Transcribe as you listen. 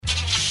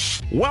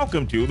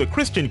Welcome to the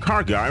Christian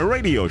Car Guy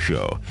Radio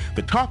Show,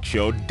 the talk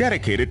show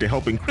dedicated to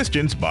helping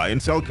Christians buy and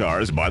sell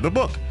cars by the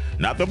book.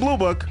 Not the blue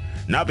book,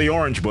 not the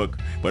orange book,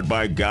 but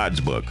by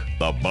God's book,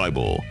 the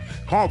Bible.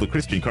 Call the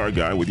Christian Car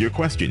Guy with your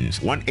questions,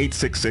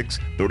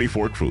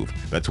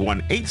 1-866-34-TRUTH. That's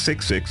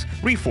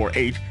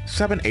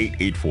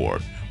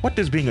 1-866-348-7884. What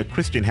does being a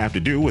Christian have to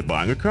do with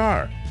buying a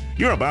car?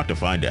 You're about to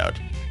find out.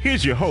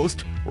 Here's your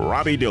host,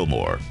 Robbie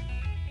Dilmore.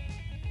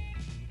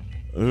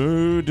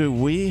 Ooh, do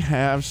we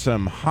have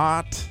some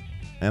hot,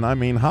 and I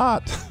mean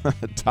hot,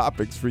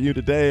 topics for you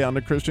today on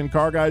the Christian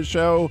Car Guy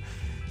Show.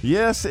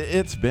 Yes,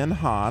 it's been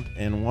hot,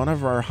 and one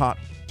of our hot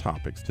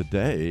topics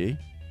today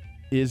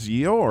is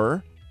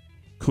your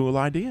cool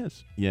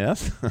ideas.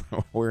 Yes,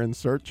 we're in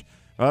search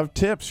of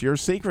tips, your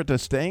secret to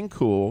staying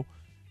cool,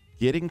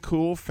 getting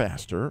cool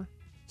faster,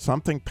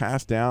 something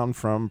passed down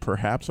from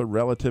perhaps a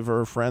relative or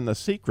a friend, the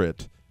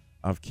secret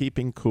of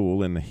keeping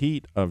cool in the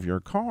heat of your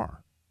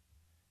car.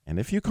 And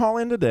if you call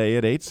in today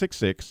at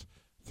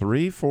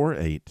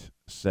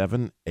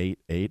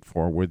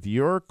 866-348-7884 with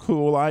your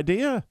cool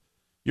idea,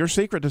 your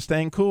secret to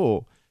staying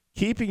cool,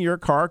 keeping your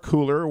car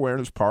cooler where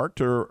it's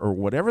parked or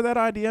whatever that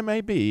idea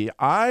may be,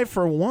 I,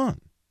 for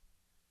one,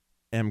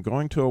 am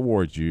going to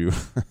award you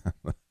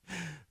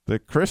the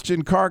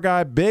Christian Car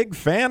Guy Big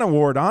Fan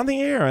Award on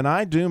the air, and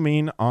I do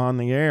mean on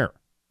the air.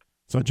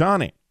 So,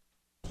 Johnny,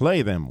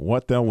 play them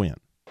what they'll win.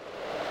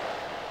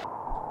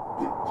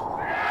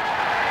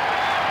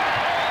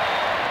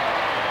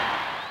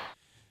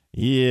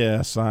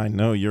 Yes, I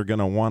know you're going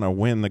to want to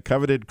win the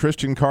coveted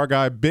Christian Car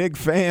Guy Big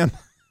Fan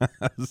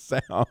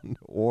Sound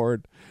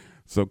Award.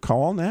 So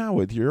call now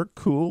with your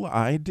cool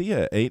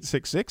idea.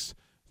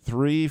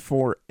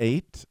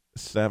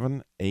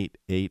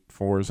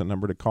 866-348-7884 is the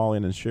number to call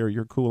in and share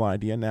your cool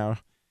idea. Now,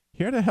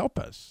 here to help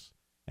us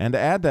and to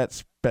add that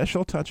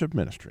special touch of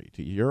ministry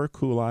to your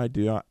cool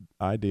idea,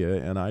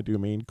 and I do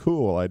mean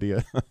cool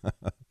idea,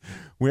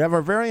 we have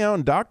our very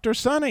own Dr.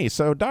 Sonny.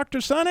 So,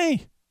 Dr.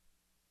 Sonny,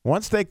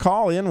 once they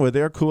call in with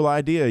their cool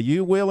idea,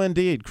 you will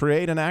indeed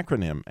create an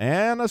acronym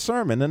and a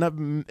sermon in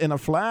a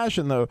flash,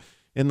 in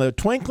the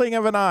twinkling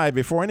of an eye,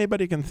 before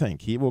anybody can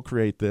think. He will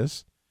create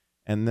this,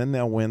 and then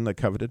they'll win the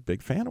coveted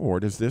Big Fan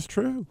Award. Is this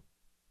true?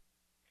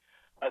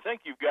 I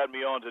think you've got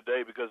me on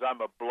today because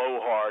I'm a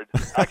blowhard.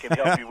 I can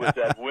help you with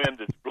that wind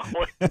that's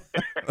blowing.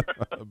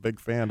 A Big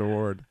Fan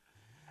Award.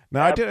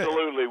 Now,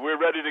 absolutely, we're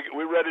ready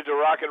to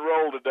rock and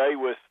roll today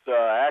with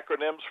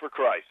acronyms for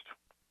Christ.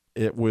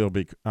 It will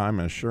be.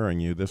 I'm assuring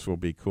you this will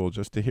be cool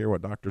just to hear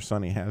what Dr.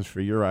 Sonny has for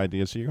your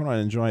ideas. So you're going to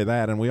enjoy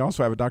that. And we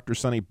also have a Dr.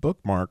 Sonny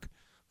bookmark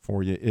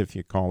for you if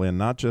you call in,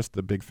 not just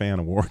the Big Fan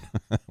Award.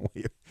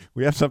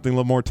 we have something a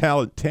little more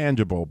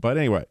tangible. But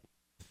anyway,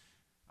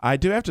 I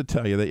do have to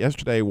tell you that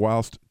yesterday,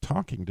 whilst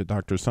talking to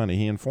Dr. Sonny,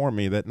 he informed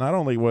me that not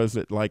only was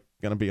it like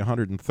going to be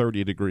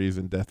 130 degrees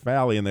in Death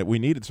Valley and that we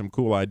needed some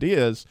cool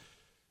ideas,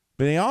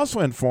 but he also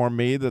informed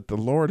me that the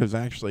Lord has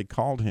actually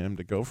called him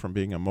to go from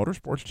being a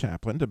motorsports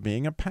chaplain to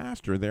being a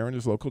pastor there in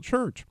his local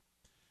church.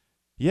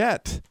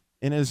 Yet,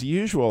 in his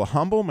usual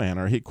humble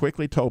manner, he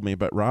quickly told me,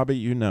 but Robbie,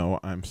 you know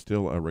I'm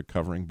still a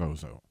recovering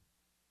bozo.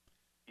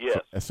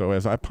 Yes. So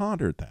as I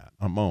pondered that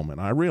a moment,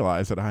 I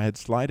realized that I had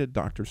slighted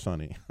Dr.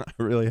 Sonny. I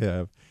really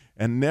have.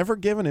 And never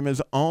given him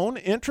his own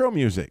intro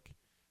music.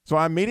 So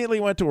I immediately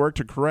went to work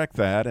to correct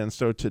that. And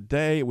so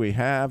today we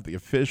have the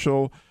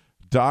official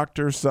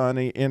Dr.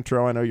 Sonny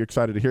intro. I know you're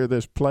excited to hear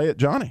this. Play it,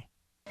 Johnny.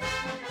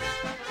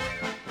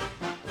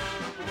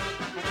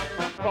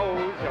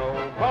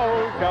 Bozo,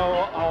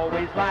 bozo,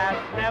 always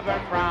laugh, never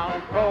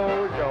frown.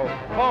 Bozo,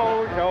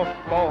 bozo,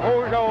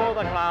 bozo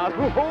the clown.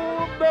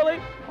 Oh, Billy,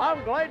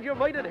 I'm glad you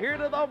made it here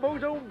to the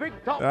Bozo Big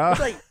Top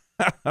today.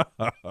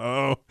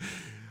 Oh,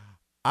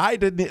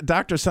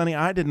 Dr. Sonny,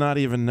 I did not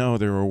even know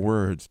there were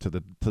words to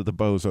the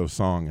Bozo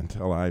song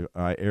until I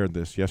aired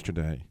this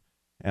yesterday.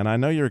 And I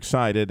know you're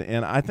excited,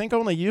 and I think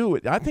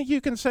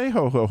you can say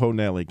ho, ho, ho,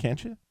 Nelly,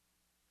 can't you?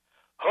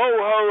 Ho,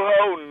 ho,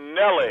 ho,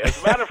 Nelly.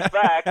 As a matter of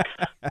fact,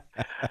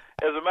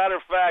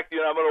 you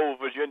know, I'm an old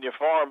Virginia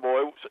farm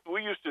boy.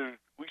 We used to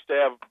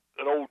have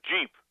an old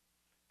Jeep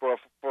for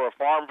a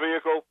farm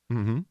vehicle,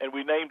 and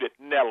we named it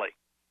Nelly.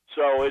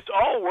 So it's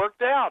all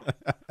worked out.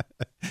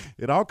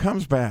 It all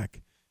comes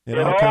back. It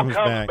all comes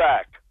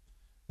back.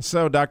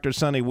 So, Dr.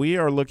 Sonny, we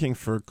are looking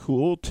for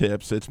cool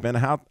tips. It's been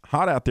hot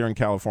out there in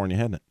California,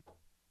 hasn't it?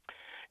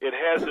 It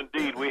has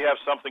indeed. We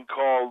have something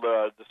called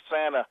the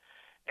Santa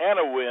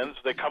Ana winds.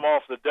 They come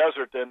off the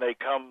desert, and they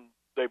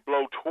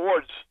blow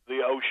towards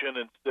the ocean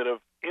instead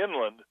of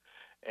inland.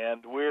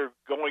 And we're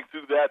going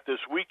through that this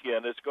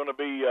weekend. It's going to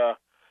be, I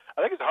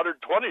think it's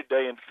 120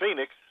 today in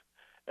Phoenix,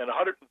 and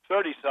 130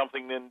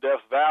 something in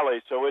Death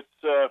Valley. So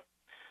it's a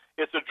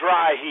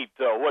dry heat,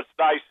 though. What's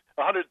nice,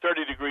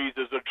 130 degrees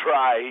is a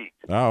dry heat.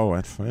 Oh,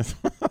 it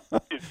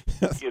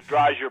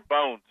dries your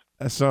bones.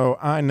 So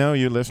I know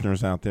you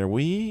listeners out there,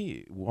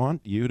 we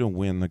want you to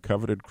win the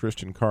coveted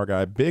Christian Car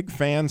Guy Big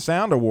Fan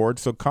Sound Award.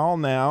 So call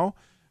now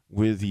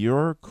with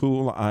your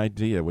cool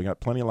idea. We got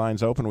plenty of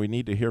lines open. We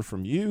need to hear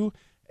from you.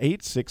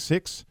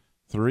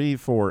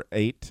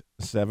 866-348-7884.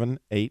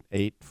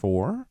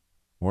 888-7884,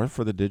 or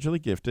for the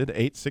digitally gifted,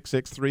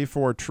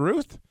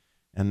 866-34-TRUTH.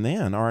 And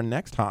then our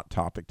next hot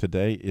topic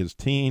today is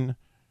teen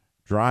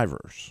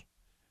drivers,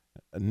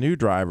 new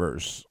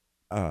drivers.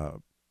 I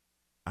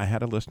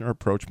had a listener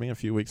approach me a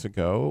few weeks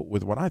ago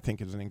with what I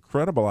think is an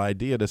incredible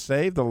idea to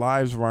save the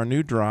lives of our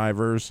new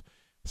drivers.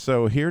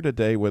 So here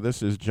today with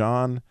us is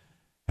John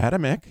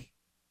Adamick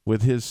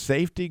with his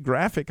safety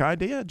graphic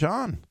idea.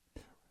 John.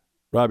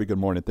 Robbie, good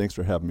morning. Thanks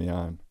for having me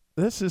on.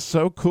 This is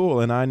so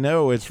cool, and I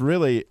know it's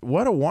really,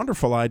 what a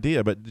wonderful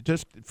idea, but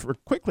just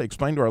quickly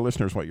explain to our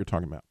listeners what you're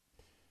talking about.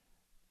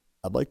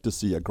 I'd like to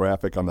see a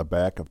graphic on the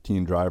back of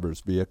teen drivers'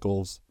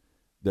 vehicles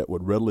that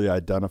would readily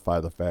identify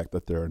the fact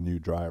that they're a new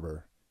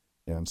driver,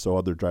 and so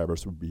other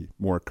drivers would be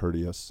more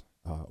courteous.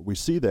 We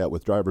see that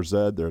with driver's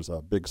ed. There's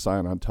a big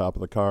sign on top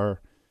of the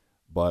car,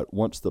 but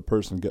once the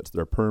person gets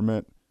their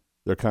permit,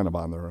 they're kind of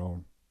on their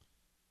own.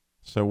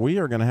 So we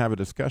are going to have a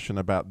discussion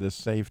about this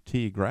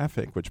safety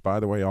graphic, which,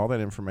 by the way, all that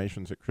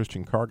information is at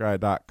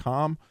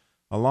ChristianCarGuy.com,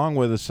 along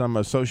with some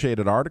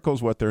associated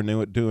articles, what they're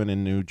doing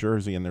in New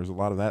Jersey, and there's a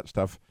lot of that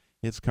stuff.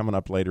 It's coming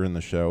up later in the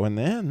show. And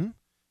then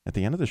at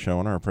the end of the show,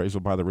 in our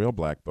Appraisal by the Real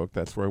Black Book,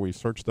 that's where we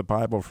search the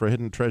Bible for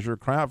hidden treasure,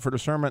 cry out for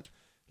discernment,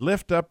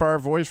 lift up our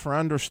voice for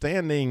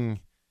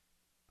understanding.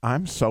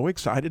 I'm so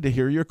excited to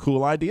hear your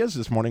cool ideas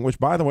this morning, which,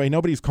 by the way,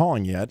 nobody's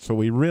calling yet, so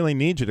we really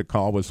need you to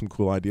call with some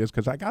cool ideas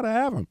because I got to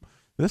have them.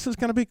 This is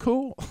going to be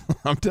cool.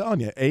 I'm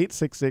telling you,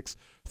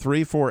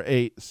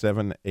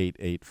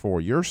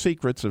 866-348-7884. Your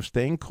secrets of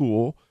staying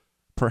cool,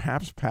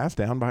 perhaps passed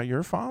down by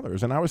your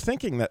fathers. And I was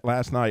thinking that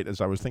last night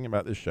as I was thinking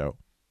about this show,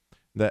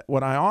 that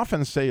what I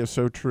often say is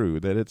so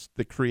true, that it's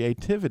the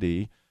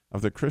creativity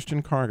of the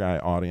Christian Car Guy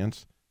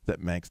audience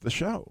that makes the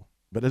show.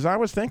 But as I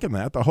was thinking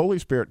that, the Holy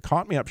Spirit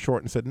caught me up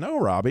short and said, no,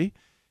 Robbie,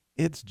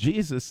 it's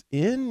Jesus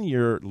in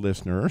your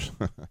listeners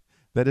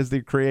that is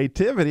the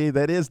creativity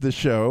that is the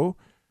show.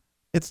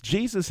 It's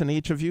Jesus in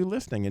each of you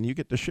listening, and you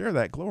get to share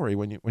that glory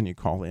when you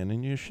call in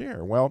and you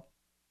share. Well,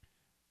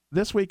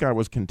 this week I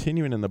was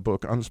continuing in the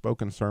book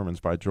Unspoken Sermons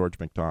by George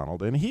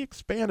MacDonald, and he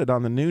expanded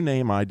on the new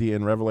name idea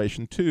in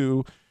Revelation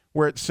 2,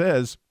 where it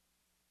says,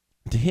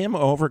 to him who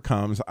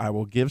overcomes, I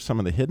will give some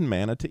of the hidden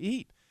manna to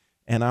eat,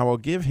 and I will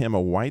give him a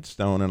white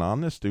stone, and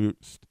on this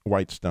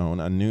white stone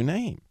a new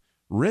name,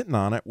 written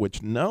on it,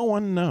 which no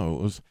one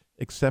knows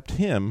except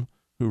him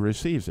who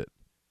receives it.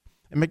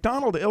 And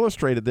MacDonald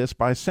illustrated this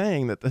by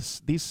saying that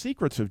these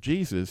secrets of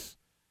Jesus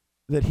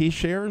that he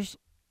shares,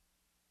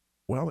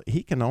 well,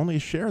 he can only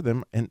share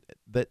them, and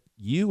that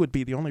you would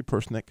be the only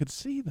person that could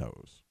see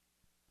those.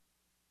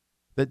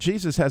 That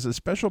Jesus has a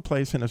special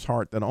place in his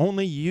heart that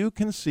only you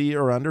can see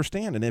or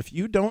understand, and if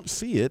you don't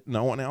see it,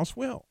 no one else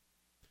will.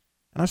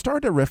 And I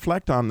started to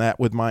reflect on that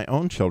with my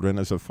own children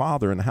as a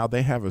father and how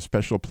they have a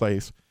special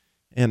place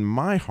in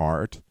my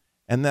heart.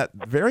 And that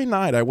very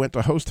night, I went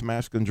to host the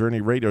Masculine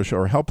Journey radio show,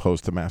 or help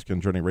host the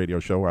Masculine Journey radio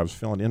show. I was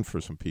filling in for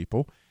some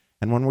people.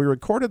 And when we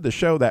recorded the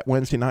show that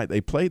Wednesday night,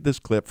 they played this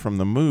clip from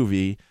the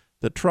movie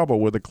The Trouble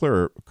with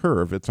the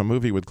Curve. It's a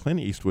movie with Clint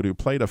Eastwood, who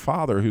played a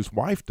father whose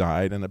wife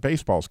died in a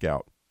baseball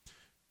scout.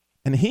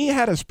 And he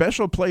had a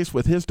special place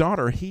with his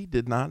daughter he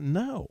did not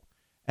know.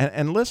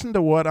 And listen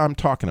to what I'm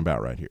talking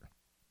about right here.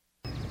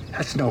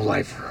 That's no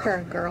life for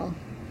a girl.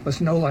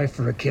 That's no life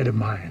for a kid of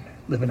mine.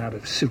 Living out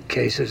of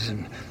suitcases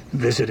and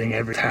visiting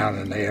every town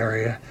in the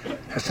area.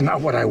 That's not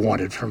what I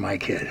wanted for my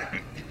kid.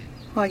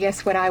 Well, I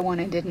guess what I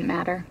wanted didn't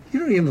matter. You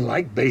don't even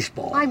like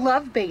baseball. I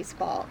love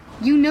baseball.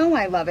 You know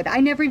I love it. I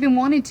never even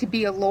wanted to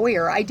be a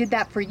lawyer. I did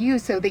that for you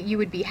so that you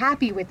would be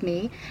happy with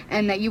me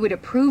and that you would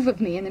approve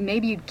of me and then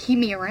maybe you'd keep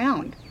me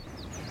around.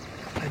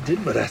 I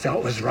did what I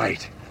thought was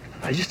right.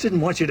 I just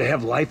didn't want you to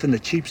have life in the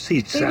cheap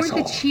seats, that's all.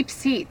 They were the cheap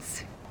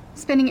seats.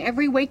 Spending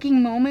every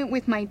waking moment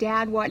with my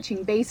dad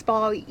watching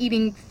baseball,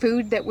 eating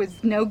food that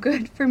was no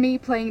good for me,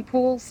 playing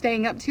pool,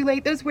 staying up too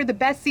late. Those were the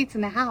best seats in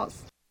the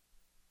house.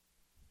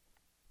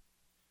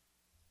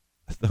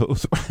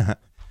 Those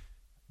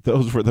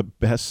were the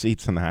best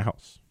seats in the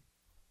house.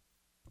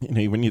 You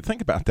know, when you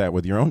think about that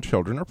with your own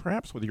children or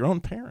perhaps with your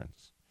own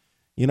parents,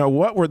 you know,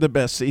 what were the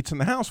best seats in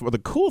the house? Well, the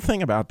cool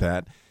thing about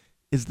that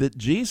is that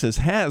Jesus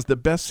has the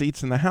best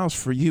seats in the house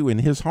for you in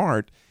his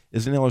heart.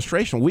 Is an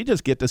illustration. We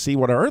just get to see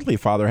what our earthly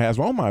Father has.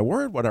 Oh, my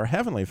word, what our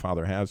Heavenly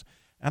Father has.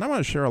 And I'm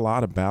going to share a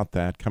lot about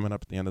that coming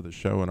up at the end of the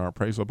show in our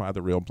Appraisal by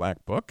the Real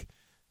Black Book.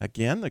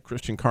 Again, the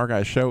Christian Car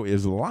Guy show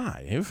is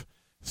live,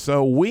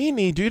 so we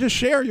need you to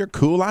share your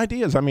cool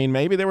ideas. I mean,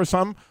 maybe there was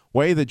some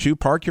way that you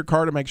park your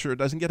car to make sure it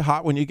doesn't get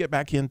hot when you get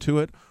back into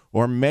it,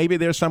 or maybe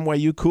there's some way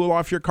you cool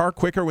off your car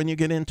quicker when you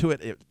get into it.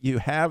 If you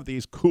have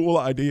these cool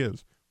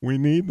ideas, we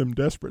need them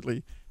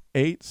desperately.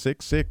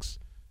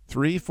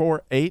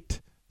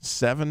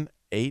 866-348-7884,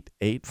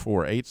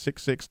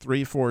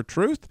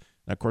 866-34-TRUTH.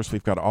 And of course,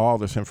 we've got all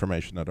this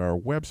information at our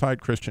website,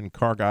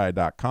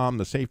 ChristianCarGuy.com.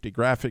 The safety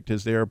graphic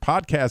is there.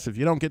 Podcast, if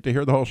you don't get to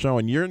hear the whole show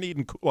and you're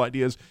needing cool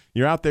ideas,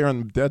 you're out there in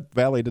the Death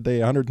Valley today,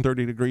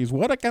 130 degrees,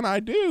 what can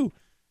I do?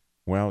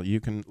 Well, you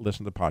can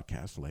listen to the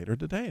podcast later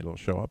today. It'll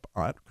show up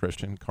at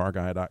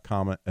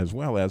ChristianCarGuy.com, as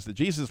well as the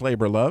Jesus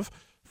Labor Love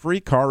free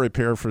car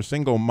repair for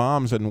single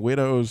moms and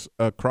widows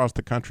across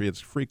the country. It's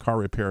free car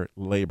repair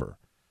labor.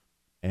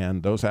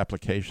 And those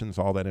applications,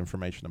 all that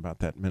information about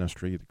that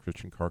ministry, the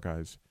Christian Car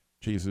Guys,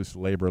 Jesus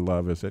Labor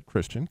Love, is at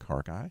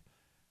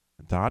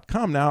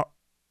ChristianCarGuy.com. Now,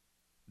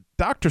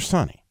 Dr.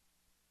 Sonny.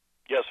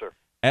 Yes, sir.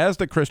 As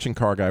the Christian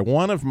Car Guy,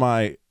 one of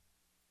the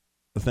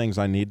things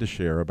I need to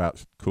share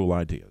about cool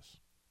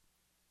ideas,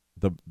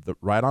 the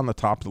right on the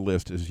top of the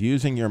list is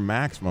using your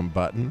maximum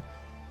button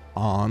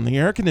on the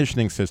air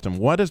conditioning system.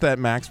 What does that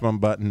maximum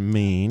button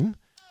mean?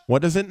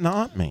 What does it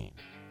not mean?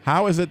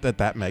 How is it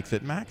that makes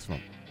it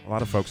maximum? A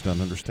lot of folks don't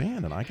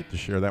understand, and I get to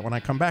share that when I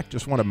come back.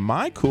 Just one of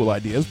my cool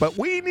ideas, but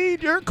we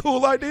need your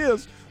cool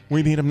ideas.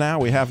 We need them now.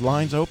 We have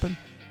lines open,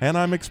 and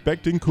I'm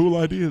expecting cool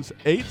ideas.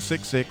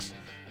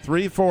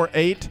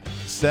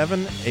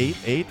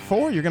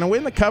 866-348-7884. You're going to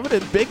win the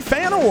coveted Big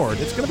Fan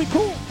Award. It's going to be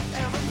cool.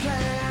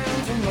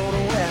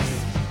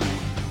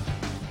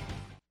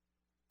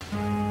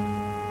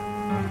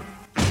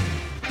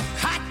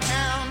 Hot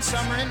town,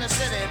 summer in the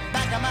city,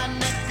 back of my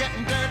neck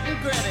getting dirt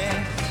and gritty.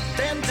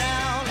 Bend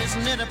down,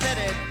 isn't it a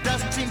pity?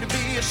 Doesn't seem to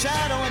be a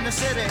shadow in the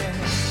city.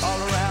 All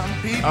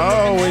around people.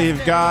 Oh,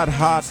 we've got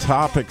hot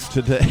topics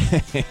today.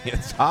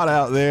 It's hot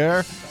out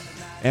there,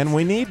 and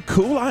we need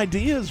cool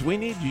ideas. We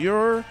need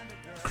your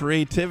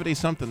creativity,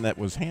 something that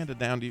was handed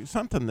down to you,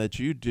 something that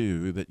you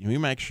do that you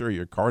make sure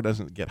your car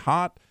doesn't get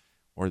hot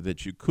or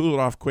that you cool it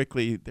off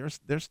quickly.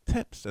 There's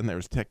tips and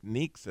there's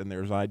techniques and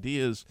there's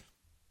ideas.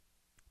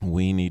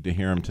 We need to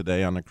hear them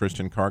today on the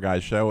Christian Car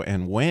Guys Show,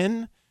 and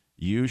when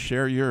you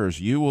share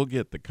yours, you will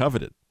get the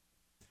coveted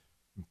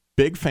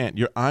Big Fan.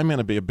 I'm going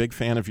to be a big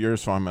fan of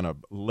yours, so I'm going to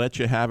let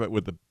you have it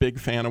with the Big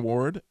Fan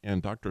Award,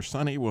 and Dr.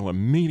 Sonny will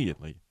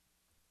immediately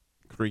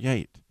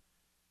create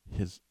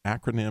his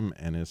acronym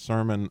and his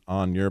sermon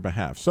on your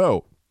behalf.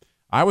 So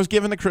I was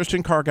given the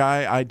Christian Car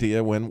Guy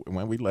idea when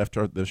we left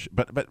this,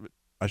 but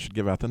I should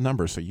give out the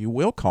number, so you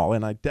will call,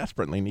 and I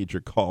desperately need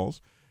your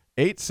calls,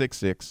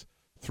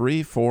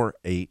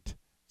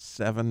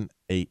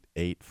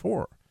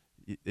 866-348-7884.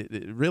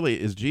 It really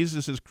is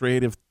Jesus'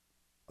 creative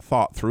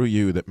thought through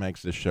you that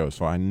makes this show.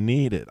 So I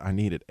need it.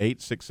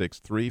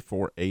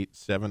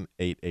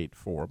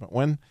 866-348-7884. But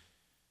when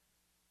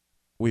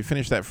we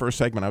finished that first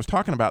segment, I was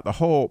talking about the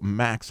whole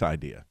max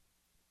idea.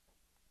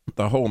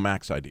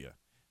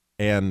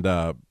 And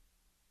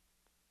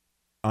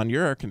on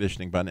your air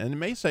conditioning button, and it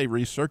may say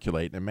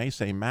recirculate, and it may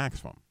say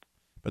maximum.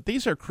 But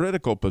these are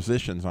critical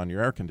positions on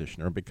your air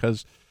conditioner,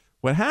 because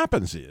what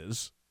happens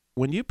is,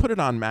 when you put it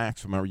on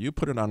maximum or you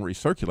put it on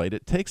recirculate,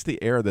 it takes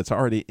the air that's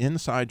already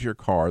inside your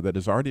car that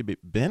has already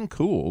been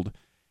cooled,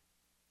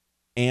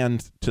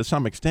 and to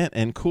some extent,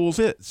 and cools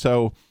it.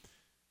 So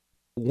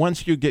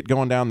once you get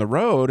going down the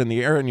road and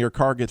the air in your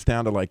car gets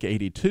down to like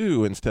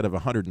 82 instead of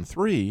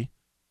 103,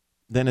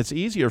 then it's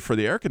easier for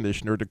the air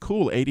conditioner to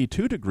cool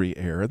 82-degree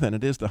air than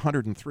it is the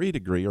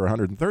 103-degree or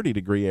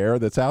 130-degree air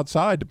that's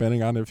outside,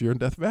 depending on if you're in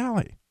Death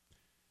Valley.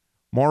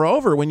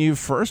 Moreover, when you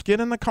first get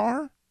in the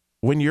car,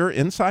 when your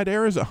inside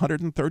air is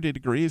 130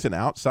 degrees and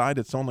outside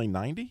it's only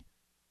 90,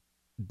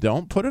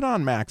 don't put it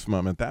on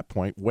maximum at that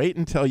point. Wait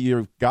until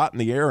you've gotten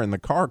the air in the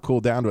car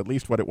cooled down to at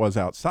least what it was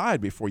outside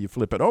before you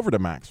flip it over to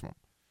maximum.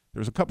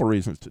 There's a couple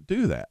reasons to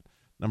do that.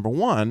 Number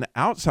one,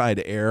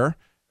 outside air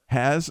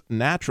has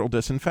natural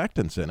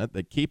disinfectants in it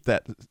that keep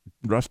that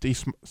rusty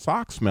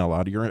sock smell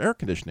out of your air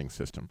conditioning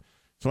system.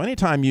 So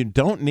anytime you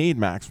don't need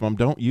maximum,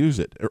 don't use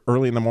it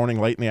early in the morning,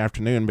 late in the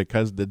afternoon,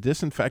 because the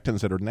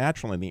disinfectants that are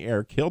natural in the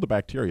air kill the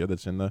bacteria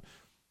that's in the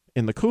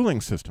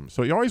cooling system.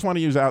 So you always want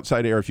to use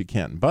outside air if you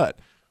can. But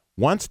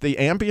once the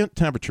ambient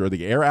temperature,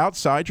 the air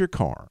outside your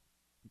car,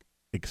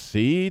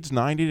 exceeds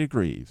 90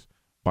 degrees,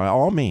 by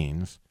all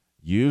means,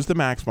 use the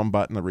maximum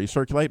button, the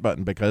recirculate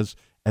button, because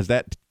as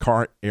that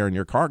air in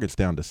your car gets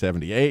down to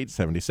 78,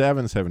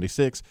 77,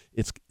 76,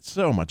 it's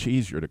so much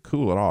easier to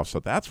cool it off.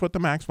 So that's what the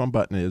maximum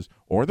button is,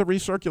 or the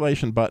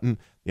recirculation button.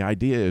 The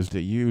idea is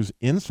to use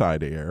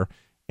inside air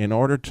in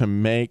order to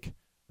make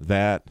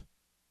that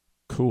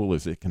cool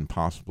as it can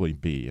possibly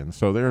be. And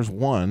so there's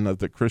one of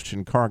the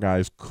Christian Car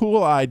Guys'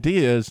 cool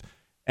ideas.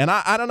 And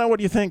I don't know, what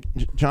do you think,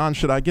 John?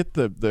 Should I get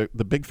the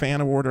Big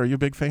Fan Award? Are you a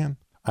big fan?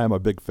 I am a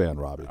big fan,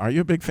 Robbie. Are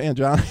you a big fan,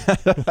 John?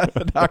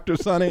 Dr.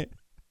 Sonny?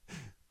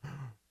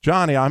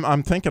 Johnny,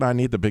 I'm thinking I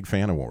need the Big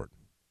Fan Award.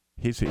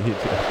 He's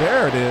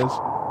there it is.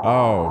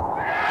 Oh.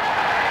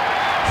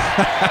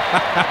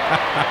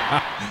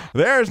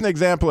 There's an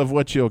example of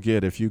what you'll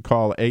get if you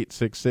call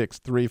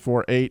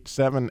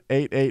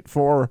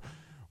 866-348-7884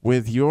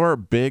 with your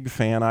Big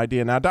Fan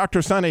idea. Now,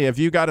 Dr. Sonny, have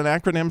you got an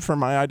acronym for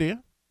my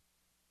idea?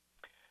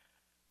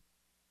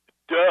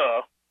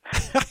 Duh.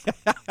 That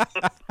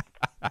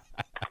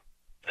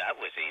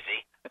was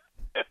easy.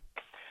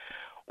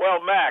 Well,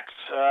 Max,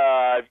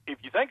 if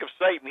you think of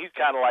Satan, he's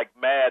kind of like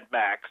Mad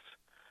Max.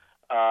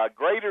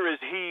 Greater is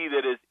he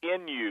that is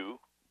in you.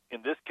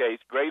 In this case,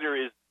 greater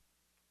is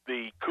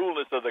the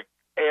coolness of the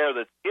air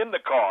that's in the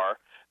car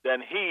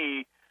than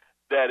he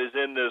that is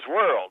in this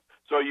world.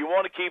 So you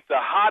want to keep the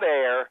hot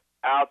air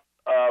out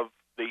of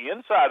the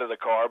inside of the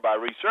car by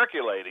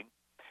recirculating.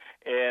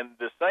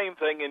 same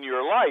thing in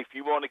your life.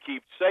 You want to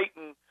keep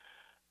Satan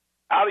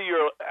out of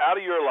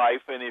your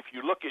life. And if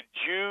you look at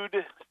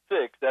Jude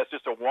 6, that's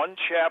just a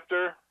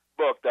one-chapter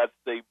book. That's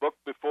the book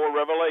before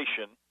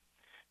Revelation.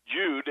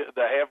 Jude,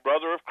 the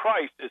half-brother of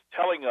Christ, is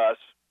telling us,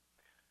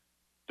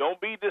 don't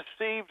be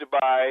deceived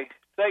by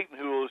Satan,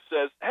 who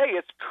says, hey,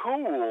 it's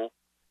cool.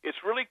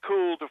 It's really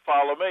cool to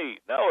follow me.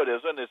 No, it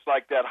isn't. It's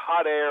like that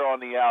hot air on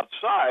the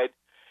outside.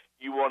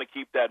 You want to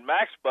keep that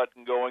max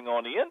button going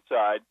on the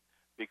inside,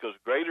 because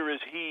greater is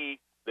he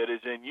that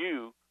is in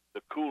you,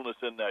 the coolness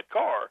in that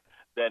car,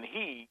 than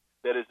he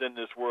that is in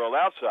this world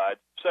outside,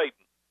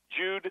 Satan.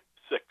 Jude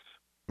 6.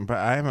 But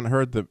I haven't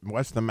heard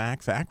what's the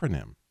MAX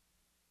acronym?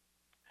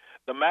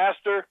 The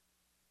Master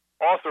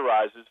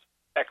authorizes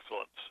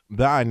excellence.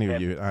 I knew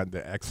you.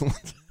 The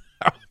excellence.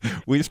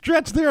 We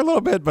stretched there a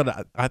little bit,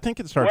 but I think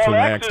it starts with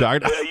Max,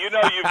 Doctor. You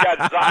know, you've got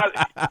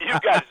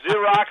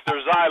Xerox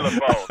or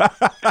xylophone.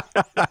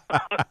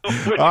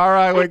 All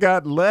right, we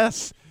got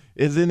Les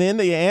is in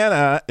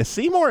Indiana,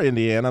 Seymour,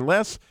 Indiana.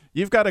 Les,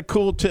 you've got a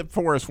cool tip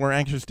for us. We're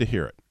anxious to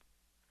hear it.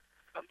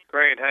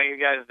 Great. How you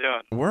guys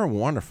doing? We're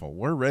wonderful.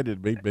 We're ready to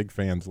be big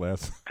fans,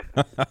 Les.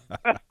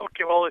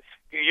 Okay, well,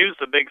 you use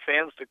the big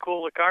fans to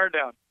cool the car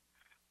down.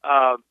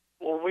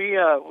 Well, we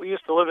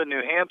used to live in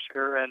New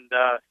Hampshire, and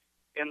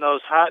in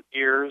those hot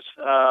years,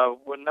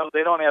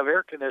 they don't have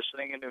air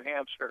conditioning in New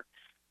Hampshire.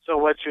 So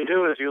what you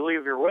do is you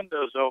leave your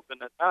windows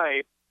open at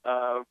night,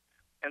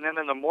 and then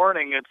in the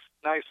morning it's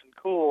nice and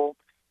cool,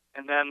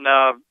 and then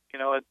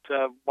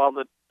while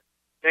the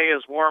day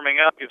is warming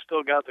up, you've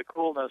still got the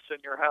coolness in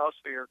your house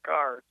or your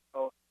car.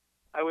 So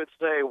I would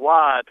say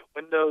WAD,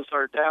 windows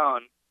are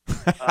down,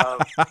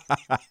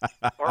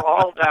 or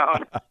all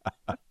down.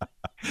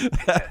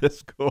 That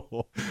is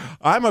cool.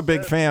 I'm a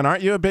big fan.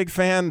 Aren't you a big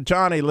fan?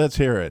 Johnny, let's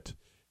hear it.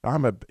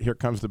 Here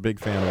comes the big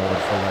fan award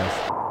for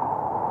Les.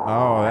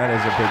 Oh, that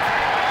is a big.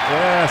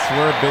 Yes,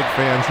 we're big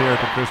fans here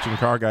at the Christian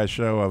Car Guy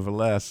Show of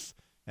Les.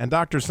 And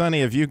Dr. Sonny,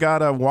 have you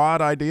got a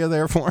WAD idea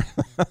there for?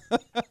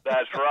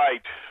 That's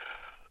right.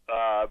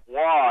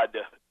 WAD,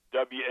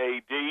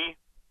 W-A-D.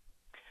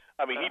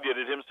 I mean, he did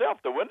it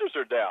himself. The windows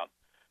are down.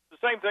 The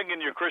same thing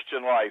in your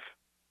Christian life.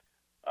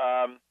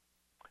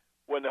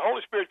 When the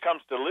Holy Spirit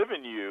comes to live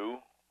in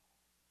you,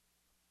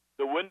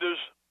 the windows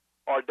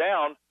are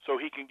down so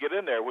he can get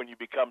in there when you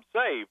become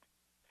saved.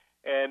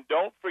 And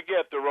don't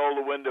forget to roll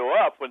the window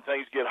up when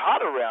things get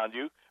hot around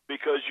you,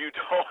 because you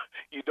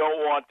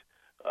don't want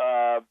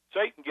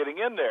Satan getting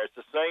in there. It's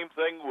the same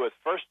thing with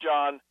 1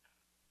 John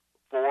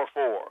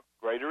 4:4.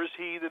 Greater is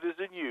he that is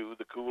in you,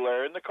 the cool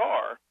air in the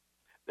car,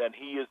 than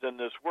he is in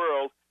this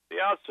world, the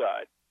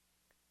outside.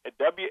 At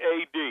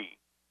W-A-D.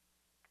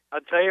 I'll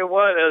tell you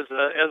what, as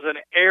an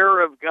heir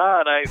of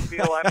God, I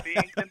feel I'm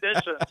being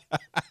conditioned.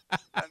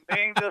 I'm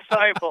being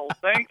discipled.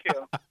 Thank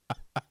you.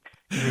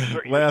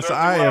 Les,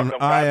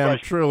 I am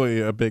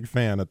truly a big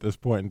fan at this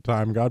point in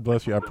time. God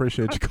bless you. I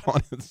appreciate you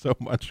calling in so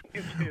much.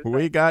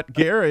 We got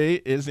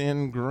Gary is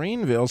in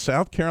Greenville,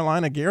 South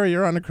Carolina. Gary,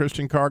 you're on the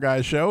Christian Car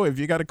Guy Show. Have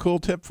you got a cool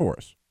tip for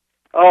us?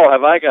 Oh,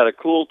 have I got a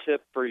cool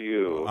tip for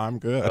you? I'm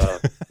good.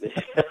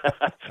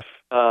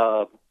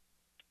 For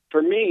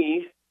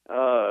me,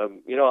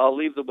 I'll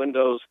leave the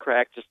windows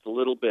cracked just a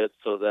little bit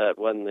so that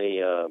when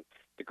the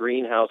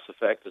greenhouse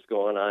effect is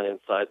going on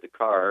inside the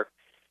car,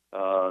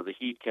 the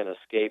heat can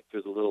escape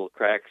through the little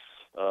cracks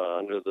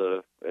in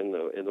the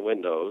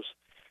windows.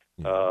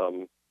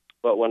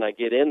 But when I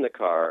get in the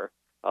car,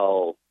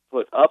 I'll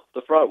put up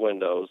the front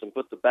windows and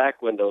put the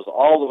back windows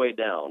all the way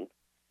down.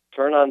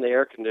 Turn on the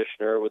air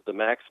conditioner with the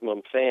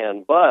maximum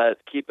fan,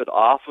 but keep it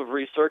off of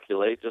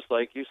recirculate, just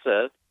like you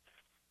said.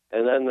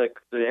 And then the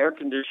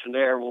air-conditioned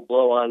air will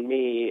blow on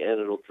me, and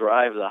it'll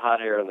drive the hot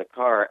air in the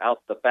car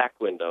out the back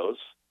windows.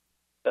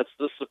 That's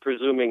just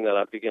presuming that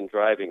I begin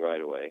driving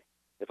right away.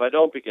 If I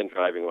don't begin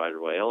driving right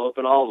away, I'll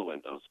open all the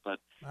windows.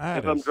 But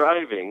if I'm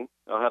driving,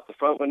 I'll have the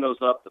front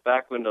windows up, the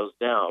back windows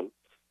down,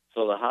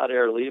 so the hot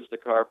air leaves the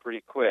car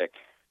pretty quick,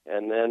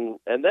 and then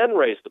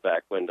raise the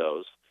back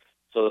windows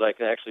so that I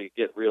can actually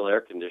get real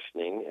air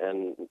conditioning.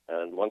 And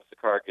once the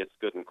car gets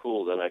good and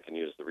cool, then I can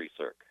use the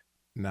recirc.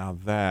 Now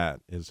that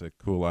is a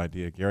cool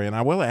idea, Gary. And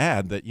I will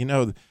add that,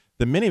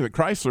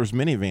 Chrysler's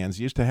minivans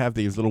used to have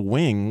these little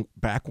wing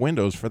back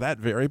windows for that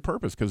very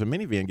purpose, because a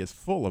minivan gets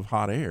full of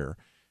hot air.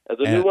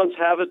 The new ones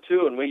have it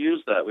too, and we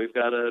use that. We've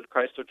got a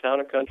Chrysler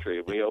Town and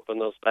Country. We open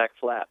those back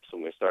flaps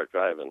when we start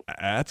driving.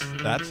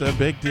 That's a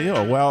big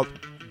deal. Well,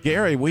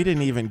 Gary, we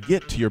didn't even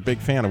get to your Big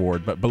Fan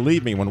Award, but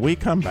believe me, when we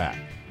come back,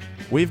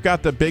 we've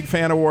got the Big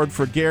Fan Award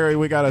for Gary.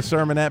 We got a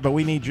sermonette, but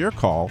we need your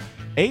call.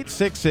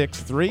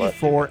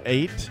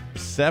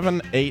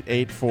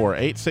 866-348-7884.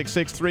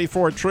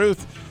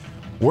 866-34-TRUTH.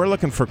 We're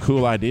looking for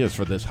cool ideas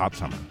for this hot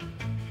summer.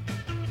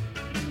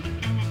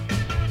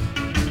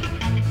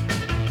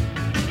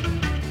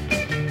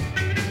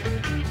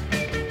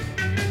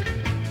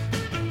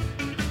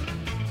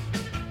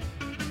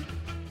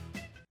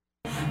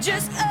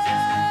 Just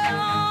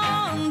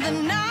on the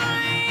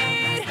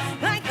night,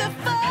 like the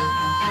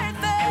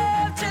 4th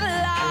of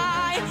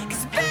July.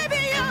 'Cause baby,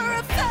 you're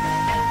a firework.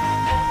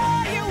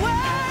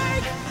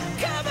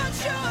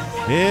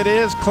 It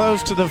is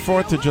close to the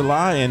 4th of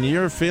July, and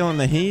you're feeling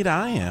the heat.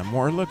 I am.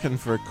 We're looking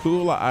for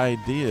cool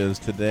ideas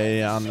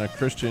today on the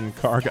Christian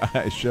Car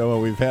Guy Show.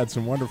 We've had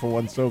some wonderful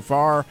ones so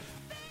far,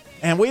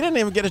 and we didn't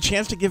even get a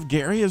chance to give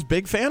Gary his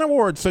Big Fan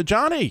Award. So,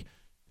 Johnny,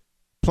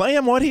 play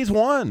him what he's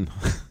won.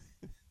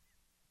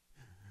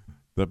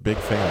 The Big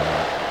Fan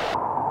Award.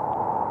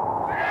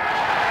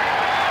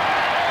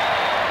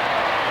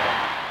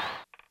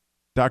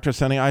 Dr.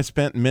 Sonny, I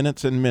spent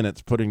minutes and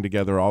minutes putting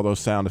together all those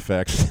sound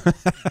effects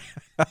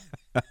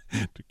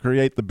to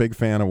create the Big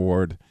Fan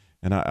Award,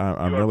 and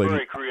I'm really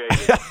very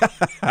creative.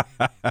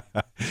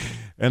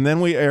 And then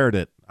we aired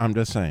it. I'm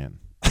just saying.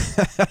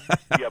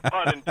 Yeah,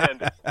 pun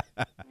intended.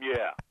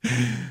 Yeah.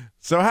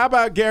 So, how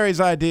about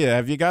Gary's idea?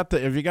 Have you got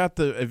his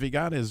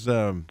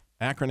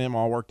acronym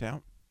all worked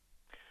out?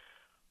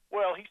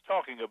 Well, he's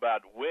talking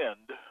about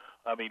wind.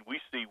 I mean,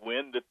 we see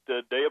wind at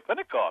the day of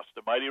Pentecost,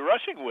 the mighty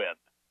rushing wind.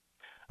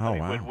 Oh,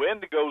 wow. When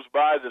wind goes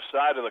by the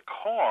side of the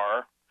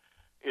car,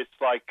 it's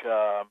like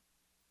a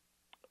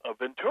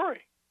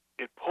venturi.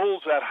 It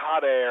pulls that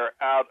hot air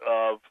out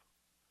of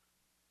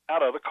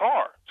the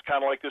car. It's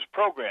kind of like this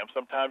program.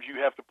 Sometimes you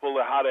have to pull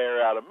the hot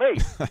air out of me.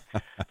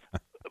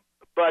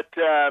 But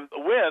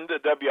wind,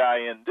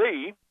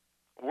 W-I-N-D,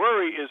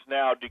 worry is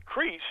now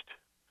decreased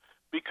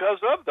because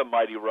of the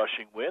mighty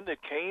rushing wind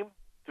that came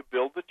to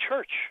build the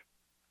church.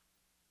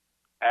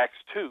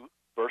 Acts 2,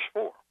 verse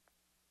 4.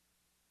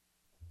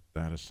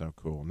 That is so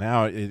cool.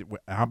 Now,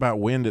 how about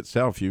wind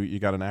itself? You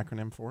got an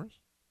acronym for us?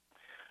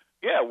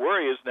 Yeah,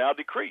 worry is now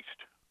decreased.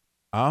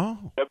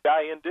 Oh.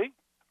 W-I-N-D.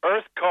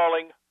 Earth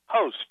calling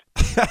host.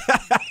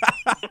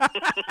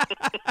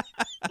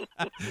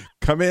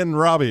 Come in,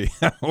 Robbie.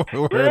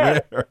 We're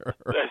there.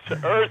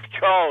 That's Earth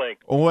calling.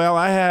 Well,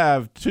 I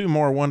have two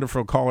more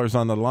wonderful callers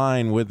on the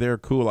line with their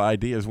cool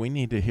ideas. We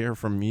need to hear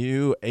from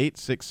you.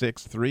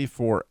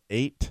 866-348-7884,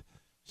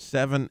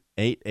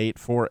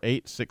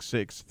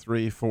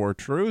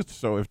 866-348-6364-TRUTH.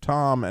 So if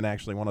Tom, and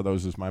actually one of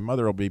those is my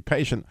mother, will be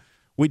patient,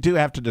 we do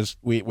have to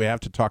we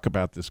have to talk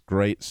about this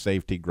great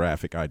safety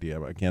graphic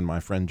idea. Again, my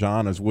friend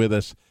John is with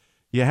us.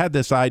 You had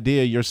this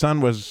idea. Your son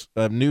was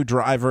a new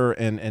driver,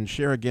 and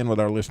share again with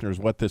our listeners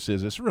what this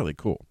is. It's really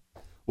cool.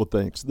 Well,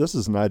 thanks. This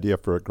is an idea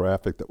for a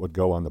graphic that would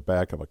go on the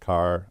back of a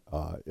car.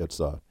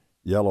 It's a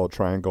yellow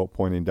triangle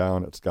pointing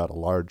down. It's got a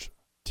large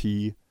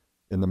T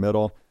in the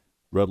middle,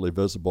 readily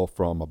visible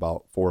from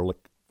about four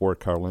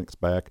car lengths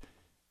back.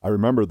 I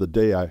remember the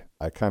day I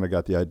kind of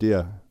got the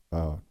idea.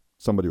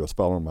 Somebody was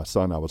following my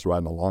son. I was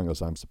riding along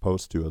as I'm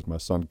supposed to, as my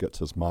son gets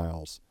his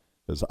miles,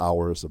 his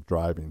hours of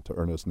driving to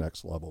earn his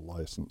next level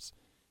license.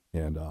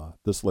 And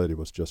this lady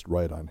was just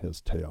right on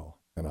his tail.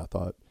 And I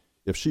thought,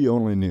 if she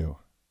only knew,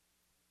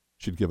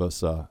 she'd give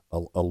us a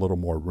little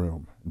more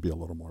room and be a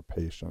little more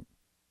patient.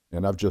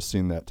 And I've just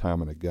seen that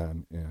time and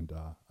again. And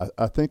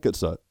I think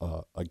it's a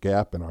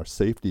gap in our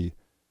safety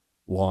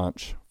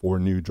launch for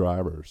new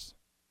drivers.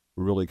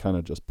 We're really kind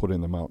of just putting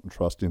them out and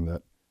trusting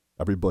that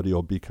everybody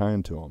will be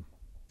kind to them.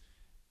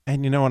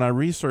 And, when I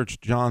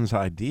researched John's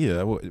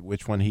idea,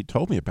 which when he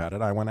told me about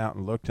it, I went out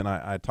and looked, and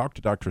I talked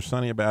to Dr.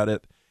 Sonny about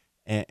it,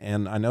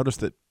 and I noticed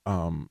that,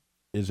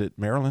 is it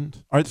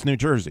Maryland? Oh, it's New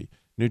Jersey.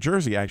 New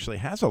Jersey actually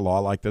has a law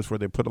like this where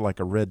they put like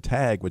a red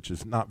tag, which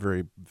is not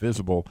very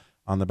visible,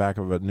 on the back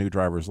of a new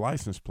driver's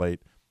license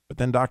plate. But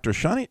then Dr.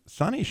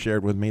 Sonny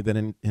shared with me that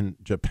in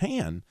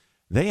Japan,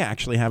 they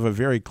actually have a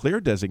very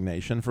clear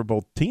designation for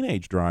both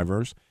teenage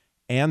drivers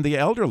and the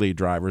elderly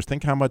drivers.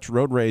 Think how much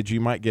road rage you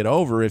might get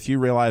over if you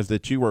realized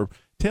that you were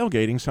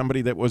tailgating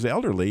somebody that was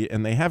elderly,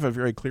 and they have a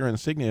very clear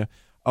insignia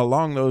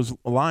along those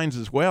lines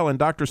as well. And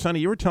Dr. Sonny,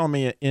 you were telling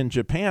me in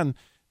Japan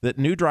that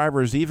new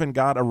drivers even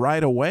got a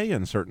right of way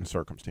in certain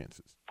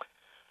circumstances.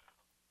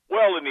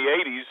 Well, in the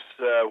 80s,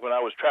 when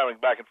I was traveling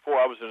back and forth,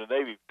 I was in the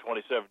Navy for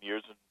 27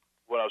 years, and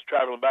when I was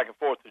traveling back and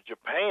forth to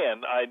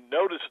Japan, I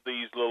noticed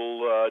these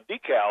little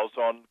decals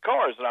on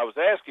cars, and I was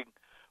asking,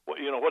 well,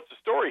 what's the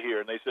story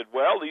here? And they said,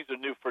 well, these are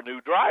new for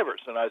new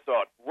drivers. And I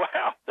thought,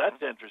 wow,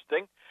 that's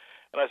interesting.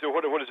 And I said,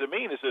 what does it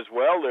mean? It says,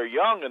 well, they're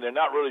young and they're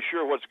not really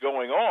sure what's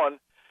going on,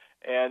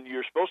 and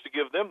you're supposed to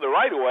give them the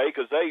right of way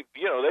because they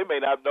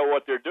may not know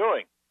what they're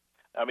doing.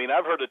 I mean,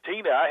 I've heard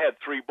I had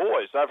 3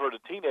 boys. I've heard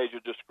a teenager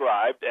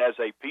described as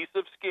a piece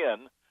of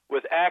skin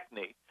with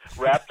acne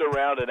wrapped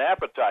around an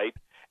appetite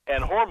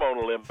and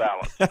hormonal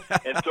imbalance.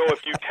 And so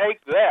if you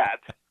take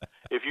that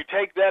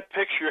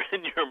picture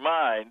in your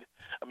mind,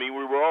 I mean,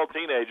 we were all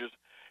teenagers.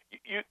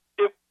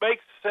 It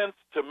makes sense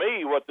to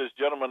me what this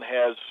gentleman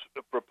has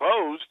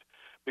proposed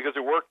because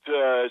it worked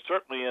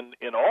certainly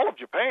in all of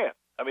Japan.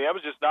 I mean, I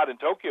was just not in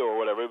Tokyo or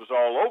whatever. It was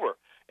all over.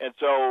 And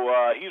so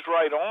he's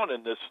right on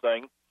in this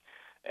thing.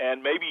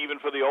 And maybe even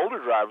for the older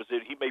drivers,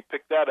 he may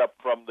pick that up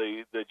from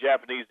the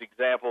Japanese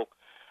example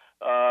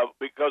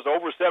because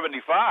over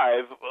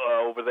 75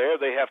 over there,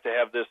 they have to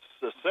have this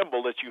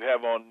symbol that you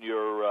have on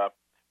your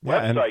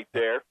website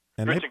there,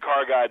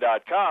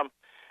 ChristianCarGuy.com.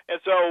 And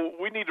so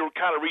we need to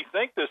kind of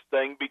rethink this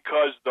thing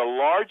because the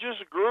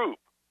largest group,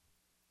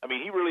 I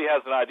mean, he really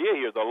has an idea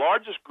here, the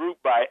largest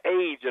group by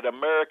age in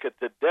America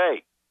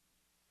today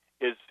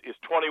is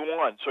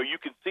 21. So you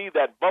can see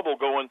that bubble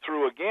going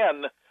through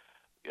again.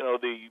 You know,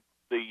 the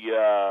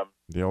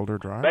older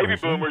drivers. Baby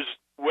boomers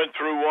went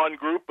through one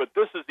group, but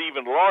this is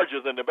even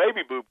larger than the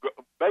baby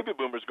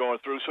boomers going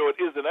through. So it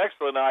is an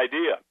excellent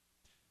idea.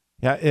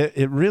 Yeah,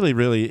 it really,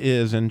 really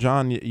is. And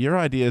John, your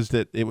idea is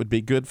that it would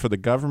be good for the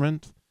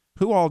government.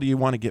 Who all do you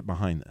want to get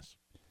behind this?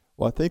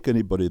 Well, I think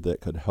anybody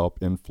that could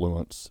help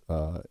influence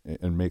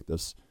and make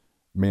this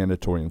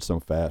mandatory in some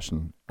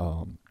fashion.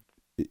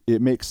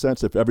 It makes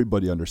sense if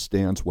everybody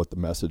understands what the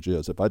message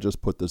is. If I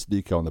just put this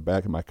decal on the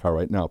back of my car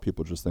right now,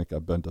 people just think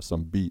I've been to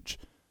some beach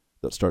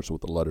that starts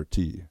with the letter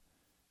T.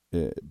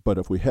 But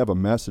if we have a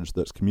message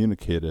that's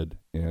communicated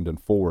and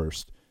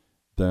enforced,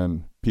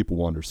 then people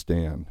will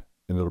understand,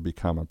 and it'll be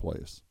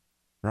commonplace.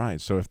 Right.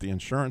 So if the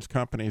insurance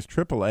companies,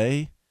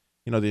 AAA,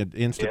 the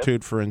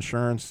Institute for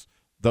Insurance,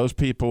 those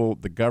people,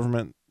 the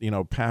government,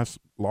 pass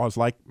laws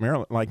like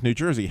Maryland, like New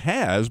Jersey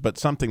has, but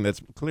something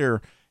that's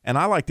clear. And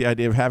I like the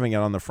idea of having it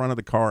on the front of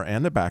the car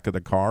and the back of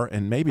the car,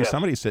 and maybe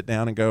somebody sit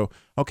down and go,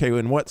 okay,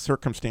 in what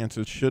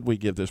circumstances should we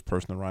give this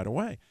person the right of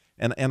way?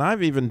 And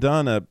I've even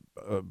done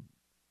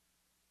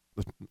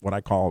what I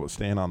call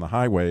staying on the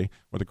highway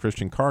with a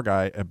Christian car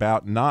guy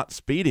about not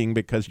speeding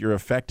because you're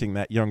affecting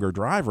that younger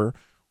driver.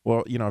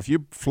 Well, if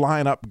you're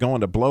flying up going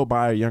to blow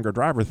by a younger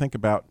driver, think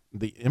about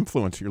the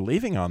influence you're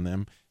leaving on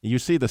them. You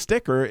see the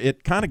sticker,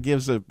 it kind of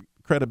gives a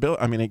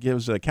credibility. I mean, it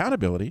gives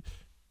accountability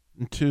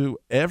to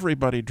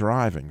everybody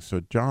driving.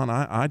 So, John,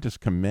 I just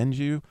commend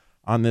you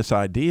on this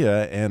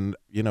idea. And,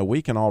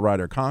 we can all write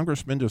our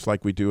congressman just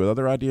like we do with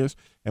other ideas,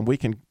 and we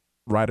can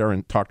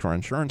talk to our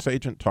insurance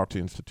agent, talk to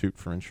the Institute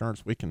for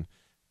Insurance. We can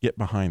get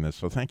behind this.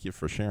 So thank you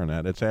for sharing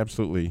that. It's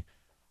absolutely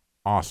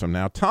awesome.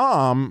 Now,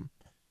 Tom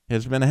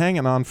has been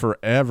hanging on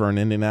forever in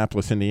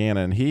Indianapolis,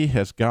 Indiana, and he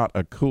has got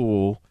a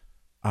cool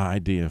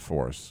idea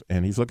for us.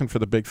 And he's looking for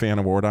the Big Fan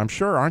Award, I'm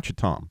sure, aren't you,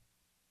 Tom?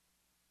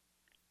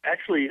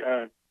 Actually,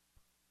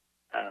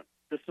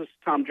 this is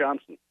Tom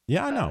Johnson.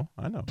 Yeah, I know.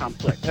 Tom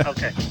Flick.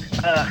 Okay.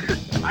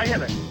 I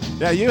had a...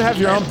 Yeah, you have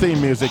your own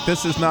theme music.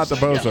 This is not the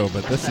Bozo,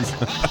 but this is...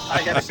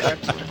 I got a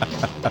question.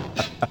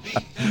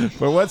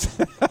 But what's...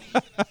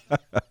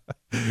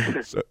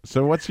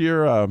 so what's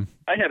your... I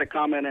had a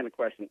comment and a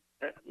question.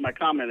 My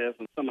comment is,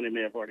 and somebody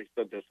may have already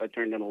said this, I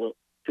tuned in a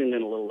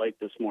little late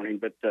this morning,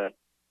 but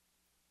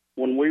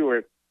when we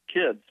were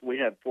kids, we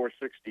had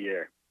 460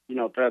 air. You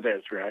know what that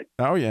is, right?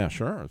 Oh, yeah,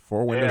 sure.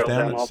 4 windows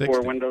down at 60. All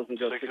 4 windows and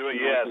just 60.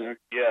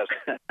 Yes.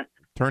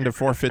 Turned to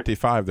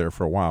 455 there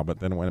for a while, but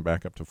then it went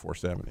back up to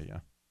 470,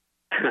 yeah.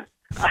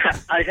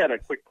 I had a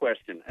quick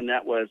question, and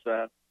that was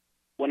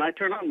when I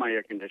turn on my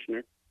air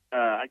conditioner,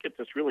 I get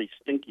this really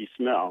stinky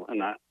smell,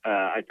 and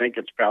I think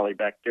it's probably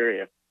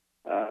bacteria.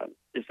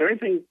 Is there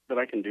anything that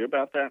I can do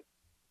about that?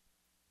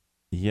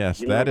 Yes,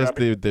 that is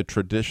the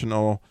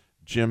traditional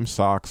gym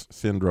socks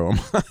syndrome.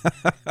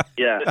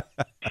 Yeah.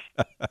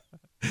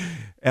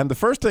 And the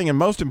first thing and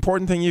most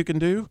important thing you can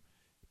do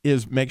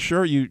is make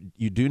sure you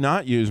do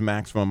not use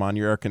maximum on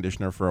your air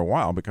conditioner for a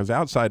while, because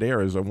outside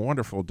air is a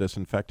wonderful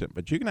disinfectant.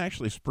 But you can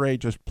actually spray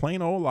just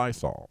plain old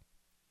Lysol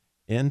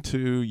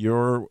into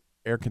your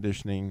air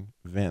conditioning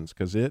vents,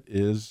 because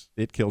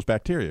it kills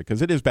bacteria,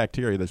 because it is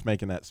bacteria that's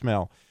making that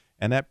smell.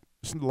 And that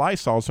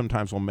Lysol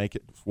sometimes will make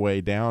its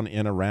way down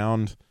in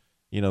around,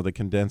 the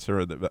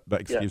condenser, the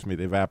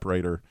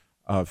evaporator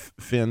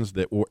fins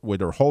that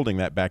are holding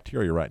that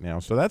bacteria right now.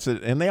 So that's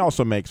it. And they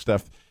also make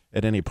stuff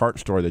at any part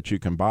store that you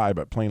can buy,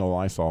 but plain old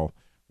Lysol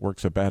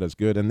works about as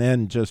good. And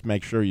then just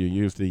make sure you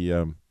use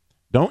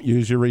don't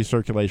use your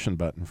recirculation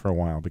button for a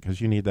while,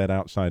 because you need that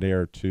outside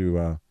air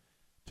to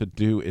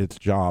do its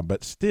job.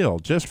 But still,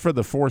 just for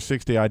the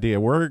 460 idea,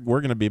 we're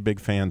going to be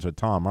big fans of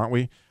Tom, aren't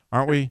we?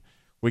 Aren't we?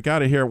 We got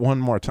to hear it one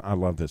more time. I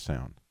love this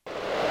sound.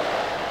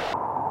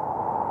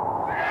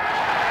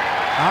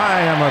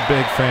 I am a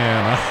big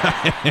fan.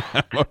 I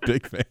am a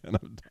big fan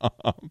of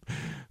Tom.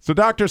 So,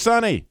 Dr.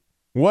 Sonny,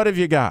 what have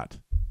you got?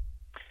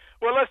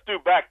 Well, let's do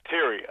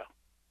bacteria.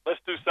 Let's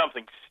do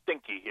something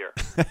stinky here.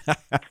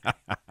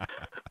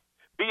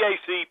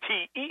 Bacteria.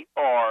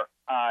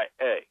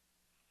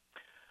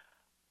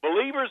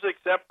 Believers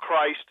accept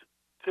Christ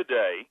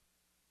today,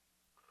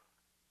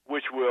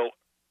 which will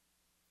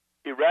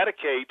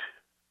eradicate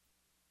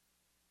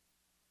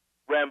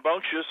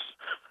rambunctious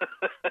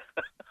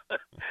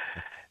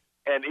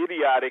and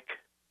idiotic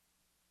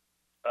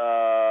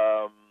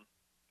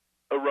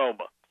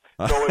aroma.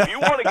 So if you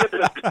want to get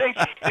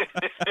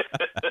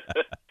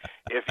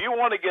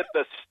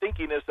the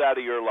stinkiness out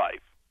of your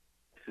life,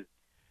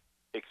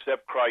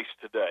 accept Christ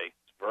today.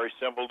 It's very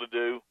simple to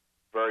do.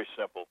 Very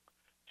simple.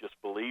 Just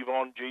believe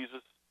on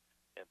Jesus,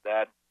 and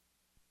that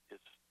is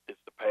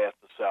the path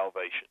to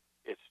salvation.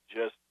 It's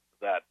just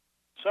that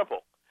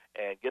simple.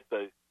 And get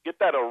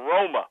that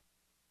aroma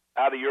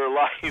out of your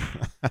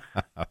life.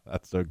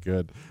 That's so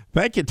good.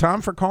 Thank you,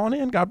 Tom, for calling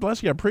in. God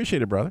bless you. I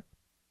appreciate it, brother.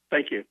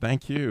 Thank you.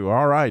 Thank you.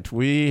 All right.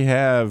 We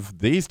have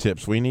these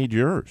tips. We need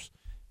yours.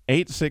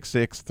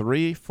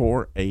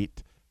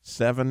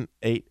 866-348-7884,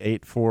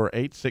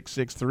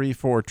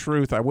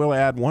 866-34-TRUTH. I will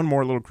add one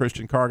more little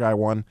Christian car guy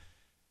one.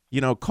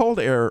 cold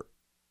air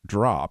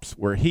drops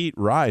where heat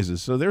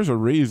rises. So there's a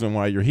reason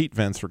why your heat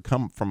vents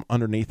come from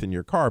underneath in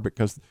your car,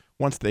 because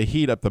once they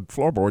heat up the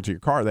floorboards of your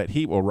car, that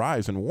heat will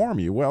rise and warm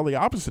you. Well, the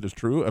opposite is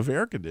true of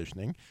air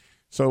conditioning.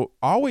 So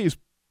always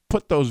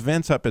put those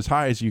vents up as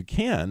high as you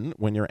can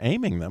when you're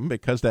aiming them,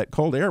 because that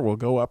cold air will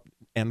go up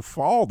and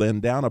fall then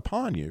down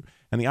upon you.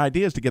 And the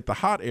idea is to get the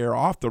hot air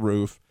off the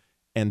roof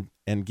and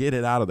get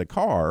it out of the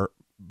car,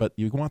 but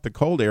you want the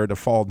cold air to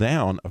fall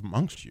down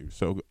amongst you.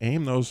 So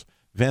aim those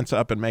vents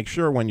up and make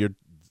sure when you're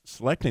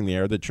selecting the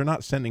air that you're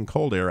not sending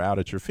cold air out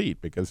at your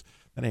feet, because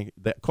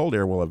that cold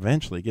air will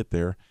eventually get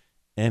there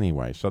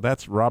anyway. So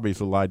that's Robbie's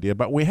little idea.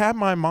 But we have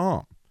my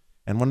mom.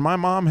 And when my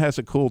mom has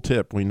a cool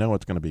tip, we know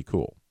it's going to be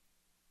cool.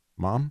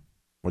 Mom,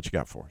 what you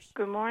got for us?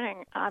 Good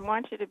morning. I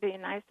want you to be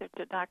nicer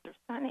to Dr.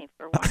 Sonny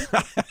for one.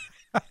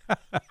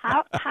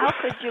 How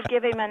could you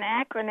give him an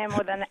acronym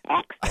with an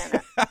X in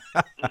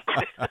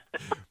it?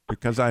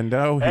 Because I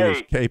know he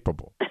is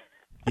capable.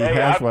 He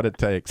has what it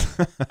takes.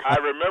 I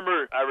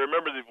remember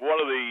one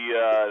of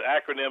the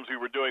acronyms we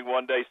were doing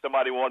one day.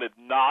 Somebody wanted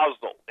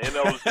nozzle,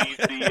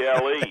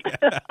 N-O-Z-Z-L-E.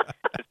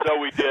 And so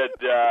we did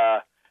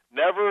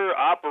never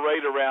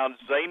operate around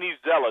zany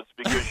zealots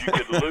because you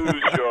could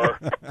lose your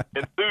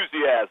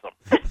enthusiasm.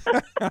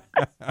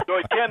 So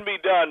it can be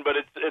done, but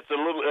it's a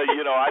little,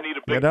 I need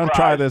a big don't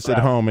try this at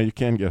home. You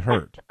can get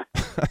hurt.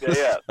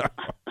 Yeah.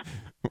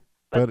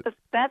 But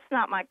that's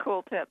not my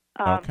cool tip.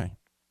 Okay.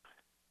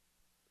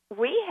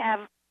 We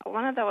have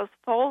one of those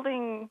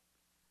folding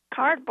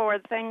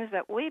cardboard things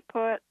that we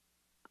put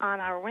on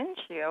our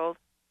windshields.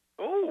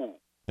 Oh.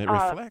 It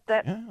reflects,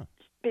 yeah.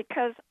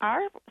 Because our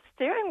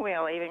steering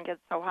wheel even gets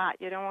so hot,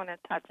 you don't want to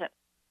touch it.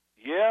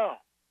 Yeah.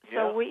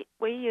 So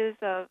we use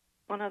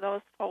one of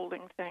those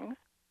folding things.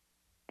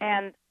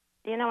 And,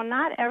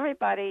 not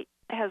everybody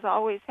has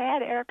always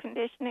had air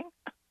conditioning.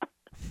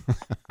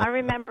 I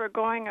remember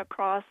going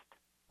across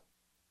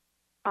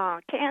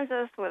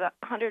Kansas with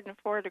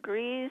 104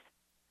 degrees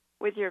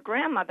with your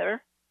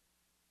grandmother,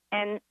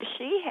 and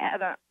she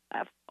had a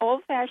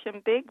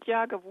old-fashioned big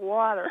jug of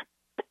water,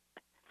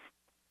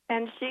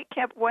 and she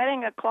kept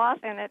wetting a cloth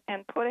in it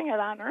and putting it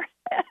on her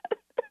head.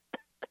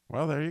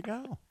 Well, there you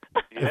go.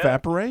 Yeah.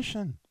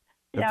 Evaporation.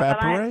 Yeah,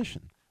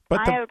 Evaporation.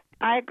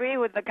 I agree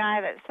with the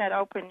guy that said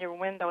open your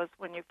windows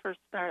when you first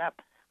start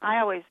up. I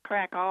always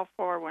crack all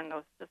four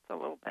windows just a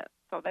little bit,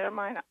 so they're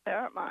mine.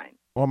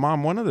 Well,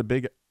 Mom, one of the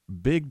big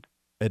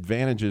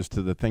advantages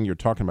to the thing you're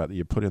talking about that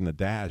you put in the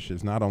dash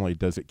is not only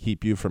does it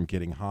keep you from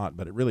getting hot,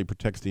 but it really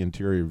protects the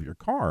interior of your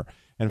car.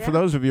 And for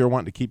those of you who are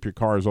wanting to keep your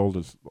car as long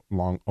as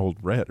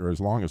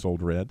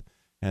old red,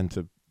 and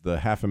to the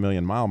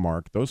 500,000 mile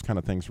mark, those kind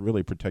of things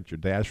really protect your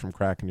dash from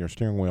cracking your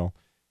steering wheel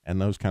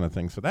and those kind of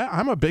things. So that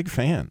I'm a big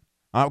fan.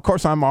 Of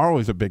course, I'm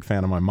always a big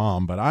fan of my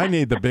mom, but I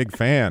need the big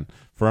fan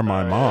for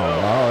my mom.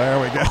 Oh, there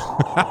we go.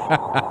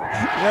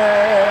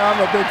 Yay, I'm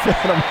a big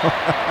fan of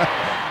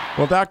mom.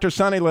 Well, Dr.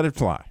 Sonny, let it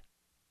fly.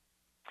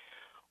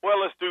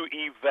 Well, let's do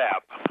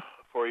evap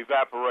for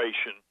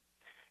evaporation.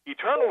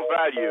 Eternal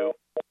value.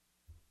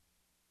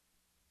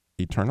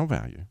 Eternal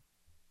value.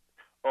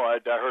 Oh, I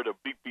heard a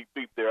beep, beep,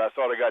 beep there. I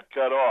thought I got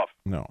cut off.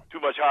 No.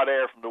 Too much hot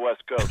air from the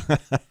West Coast.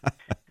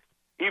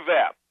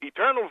 Evap.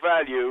 Eternal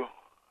value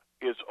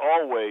is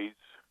always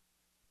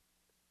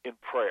in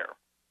prayer.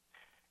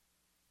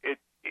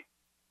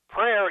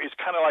 Prayer is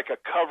kind of like a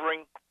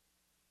covering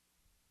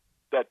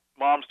that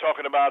Mom's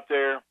talking about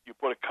there. You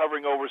put a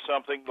covering over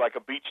something like a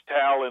beach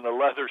towel in a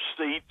leather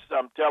seat.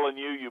 I'm telling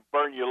you, you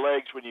burn your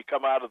legs when you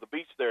come out of the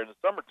beach there in the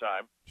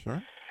summertime.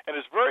 Sure. And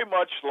it's very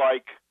much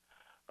like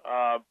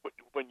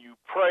when you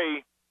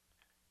pray,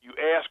 you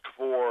ask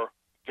for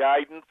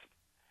guidance.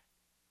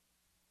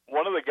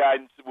 One of the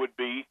guidance would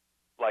be,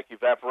 like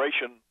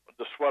evaporation,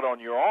 the sweat on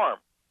your arm.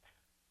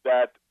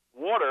 That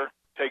water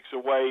takes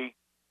away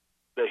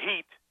the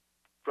heat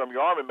from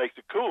your arm and makes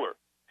it cooler.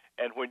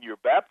 And when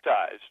you're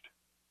baptized,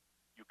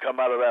 you come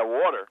out of that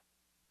water,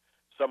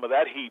 some of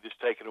that heat is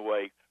taken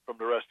away from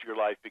the rest of your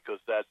life because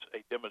that's a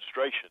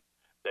demonstration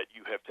that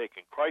you have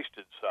taken Christ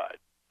inside.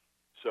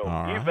 So,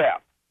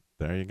 evap.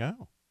 There you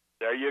go.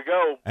 There you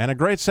go. And a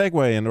great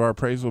segue into our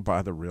appraisal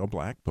by the Real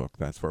Black Book.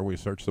 That's where we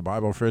search the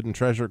Bible for hidden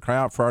treasure, cry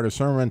out for our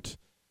discernment,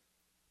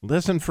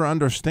 listen for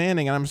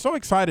understanding. And I'm so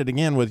excited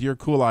again with your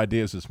cool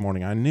ideas this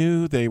morning. I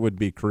knew they would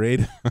be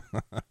creative.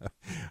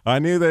 I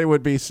knew they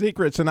would be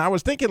secrets. And I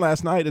was thinking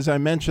last night, as I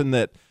mentioned,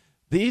 that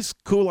these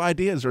cool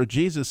ideas, or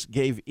Jesus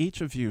gave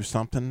each of you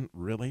something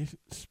really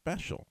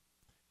special.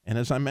 And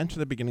as I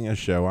mentioned at the beginning of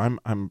the show,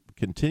 I'm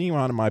continuing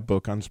on in my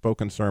book,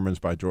 Unspoken Sermons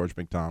by George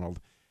MacDonald.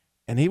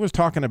 And he was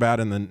talking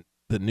about in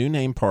the new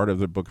name part of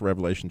the book of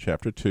Revelation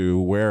chapter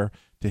 2, where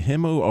to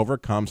him who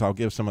overcomes, I'll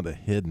give some of the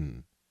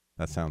hidden.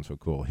 That sounds so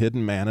cool.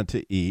 Hidden manna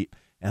to eat,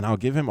 and I'll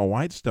give him a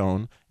white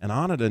stone, and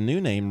on it a new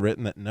name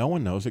written that no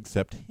one knows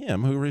except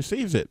him who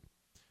receives it.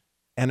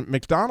 And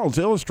McDonald's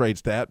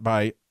illustrates that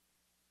by,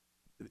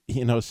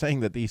 saying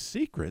that these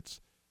secrets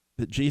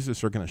that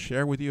Jesus are going to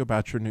share with you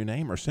about your new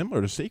name are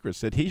similar to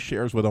secrets that he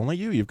shares with only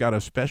you. You've got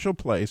a special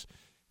place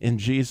in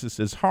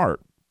Jesus's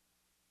heart.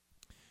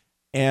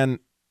 And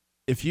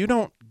if you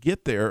don't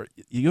get there,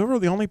 you're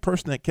the only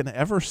person that can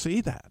ever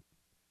see that.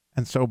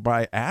 And so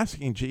by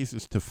asking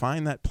Jesus to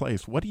find that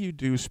place, what do you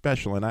do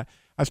special? And I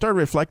started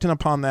reflecting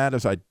upon that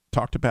as I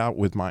talked about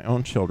with my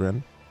own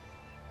children.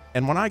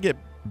 And when I get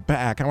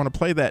back, I want to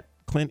play that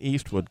Clint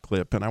Eastwood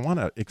clip, and I want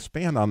to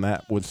expand on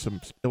that with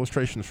some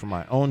illustrations from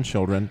my own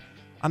children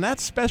on that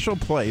special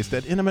place,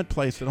 that intimate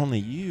place that only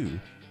you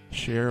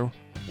share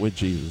with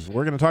Jesus.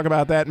 We're going to talk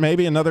about that,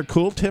 maybe another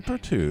cool tip or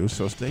two,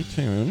 so stay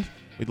tuned.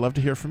 We'd love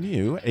to hear from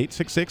you.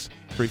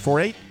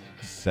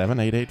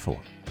 866-348-7884.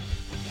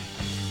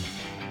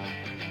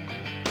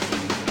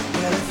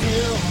 Well, if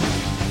you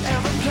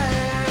ever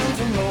plan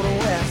to go to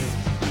West,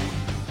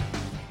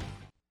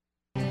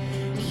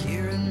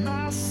 here at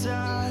my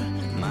side,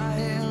 my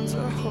hands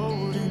are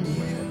holding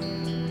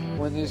you.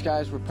 When these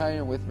guys were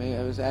praying with me,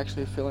 I was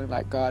actually feeling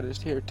like God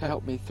is here to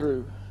help me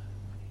through.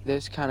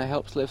 This kind of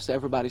helps lifts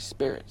everybody's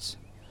spirits,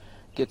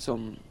 gets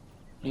them,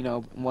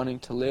 wanting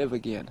to live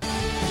again.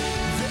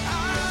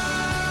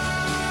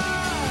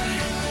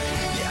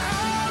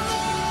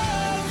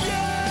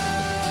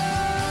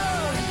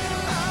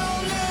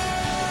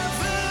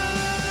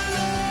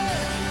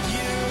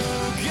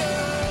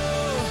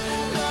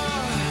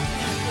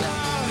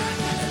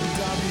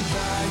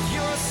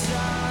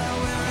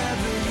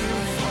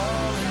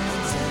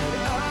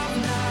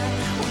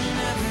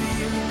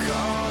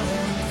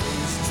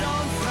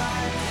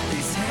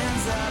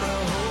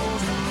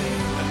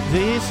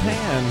 These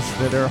hands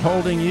that are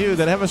holding you,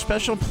 that have a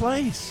special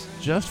place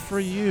just for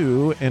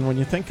you. And when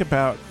you think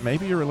about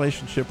maybe your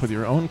relationship with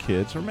your own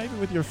kids or maybe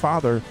with your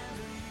father,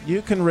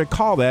 you can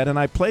recall that. And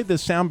I played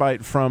this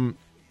soundbite from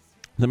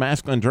the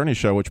Masculine Journey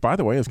show, which, by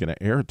the way, is going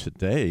to air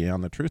today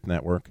on the Truth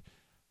Network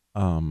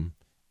in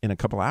a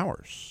couple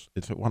hours.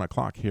 It's at 1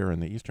 o'clock here in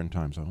the Eastern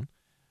time zone.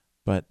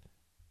 But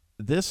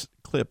this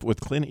clip with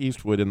Clint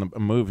Eastwood in the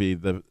movie,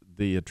 the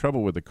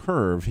Trouble with the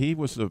Curve, he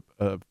was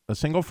a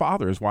single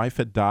father. His wife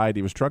had died.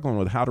 He was struggling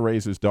with how to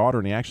raise his daughter,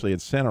 and he actually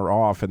had sent her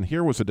off. And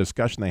here was a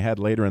discussion they had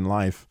later in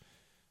life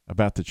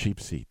about the cheap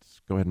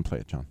seats. Go ahead and play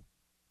it, John.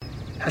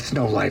 That's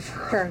no life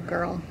For a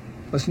girl.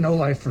 That's no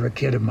life for a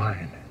kid of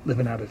mine,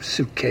 living out of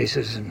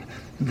suitcases and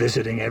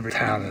visiting every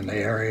town in the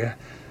area.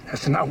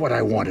 That's not what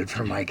I wanted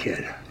for my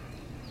kid.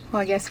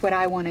 Well, I guess what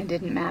I wanted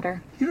didn't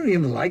matter. You don't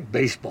even like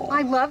baseball.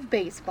 I love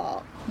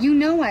baseball. You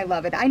know I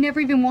love it. I never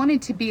even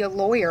wanted to be a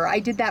lawyer. I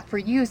did that for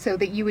you so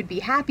that you would be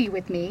happy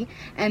with me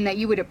and that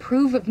you would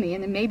approve of me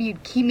and then maybe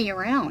you'd keep me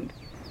around.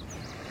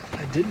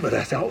 I did what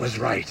I thought was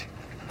right.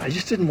 I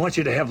just didn't want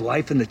you to have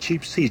life in the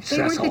cheap seats,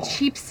 that's all. They were the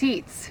cheap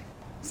seats.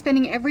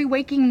 Spending every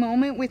waking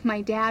moment with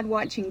my dad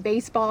watching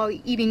baseball,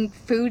 eating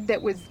food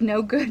that was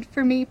no good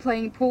for me,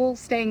 playing pool,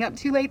 staying up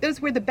too late. Those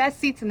were the best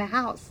seats in the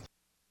house.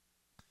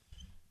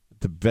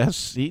 The best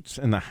seats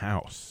in the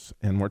house.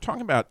 And we're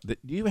talking about that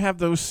you have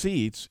those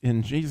seats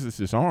in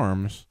Jesus'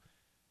 arms.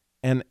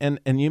 And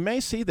you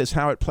may see this,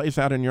 how it plays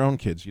out in your own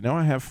kids.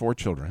 I have 4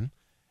 children.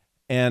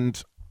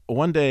 And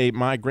one day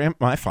my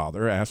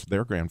father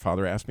their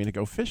grandfather asked me to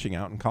go fishing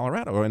out in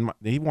Colorado. And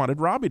he wanted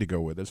Robbie to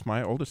go with us,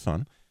 my oldest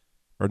son.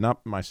 Or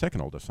not my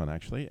second oldest son,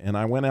 actually. And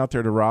I went out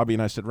there to Robbie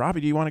and I said, Robbie,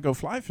 do you want to go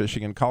fly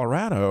fishing in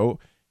Colorado?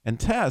 And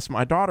Tess,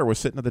 my daughter, was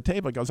sitting at the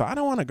table. He goes, I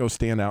don't want to go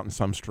stand out in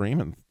some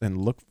stream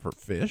and look for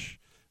fish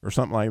or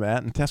something like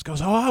that. And Tess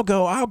goes, oh, I'll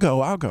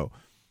go.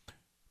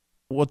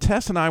 Well,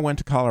 Tess and I went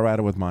to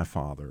Colorado with my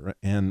father,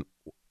 and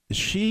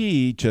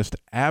she just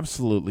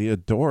absolutely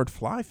adored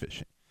fly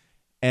fishing.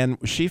 And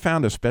she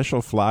found a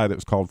special fly that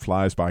was called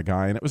Flies by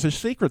Guy, and it was a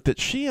secret that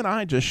she and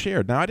I just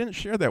shared. Now, I didn't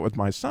share that with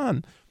my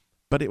son,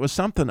 but it was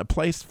a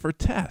place for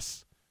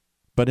Tess.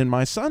 But in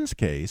my son's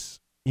case,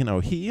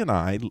 he and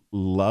I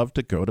loved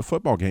to go to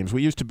football games.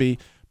 We used to be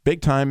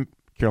big-time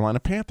Carolina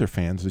Panther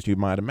fans, as you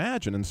might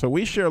imagine. And so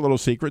we share little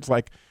secrets,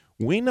 like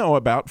we know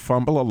about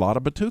Fumble a Lot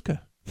of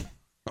Batuka,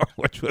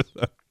 which was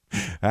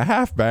a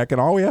halfback, and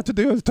all we have to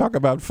do is talk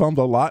about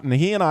Fumble a Lot, and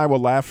he and I will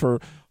laugh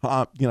for,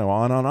 on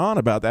and on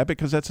about that,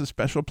 because that's a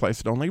special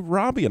place that only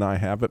Robbie and I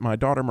have. But my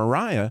daughter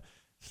Mariah,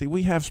 see,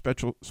 we have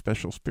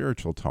special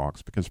spiritual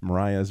talks because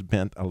Mariah is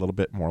bent a little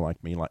bit more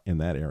like me in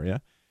that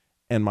area.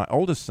 And my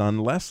oldest son,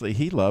 Leslie,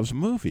 he loves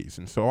movies.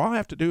 And so all I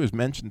have to do is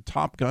mention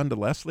Top Gun to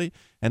Leslie,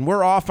 and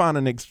we're off on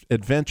an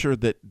adventure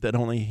that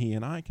only he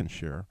and I can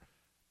share.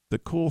 The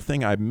cool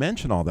thing I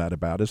mention all that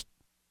about is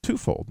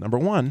twofold. Number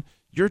one,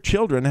 your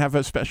children have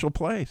a special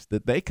place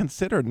that they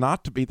consider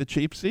not to be the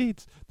cheap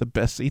seats, the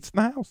best seats in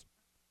the house.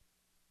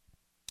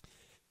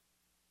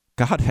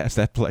 God has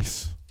that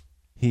place.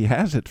 He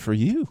has it for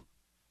you.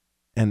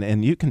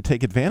 And you can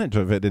take advantage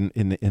of it,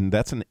 and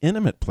that's an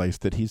intimate place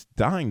that he's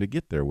dying to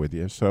get there with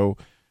you. So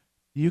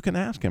you can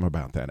ask him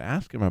about that.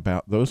 Ask him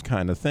about those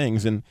kind of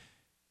things. And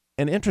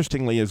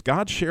interestingly, as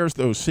God shares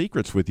those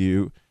secrets with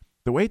you,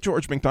 the way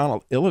George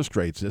MacDonald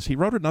illustrates this, he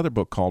wrote another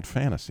book called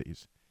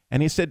Fantasies.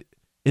 And he said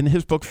in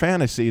his book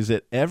Fantasies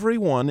that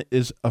everyone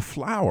is a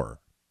flower,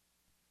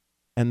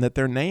 and that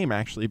their name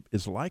actually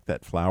is like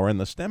that flower, and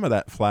the stem of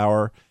that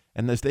flower.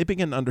 And as they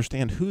begin to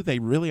understand who they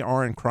really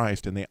are in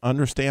Christ and they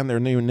understand their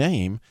new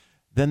name,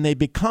 then they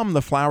become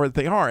the flower that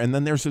they are. And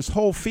then there's this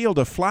whole field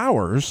of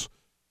flowers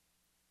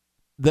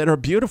that are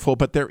beautiful,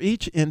 but they're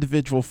each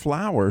individual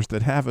flowers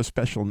that have a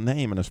special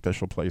name and a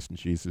special place in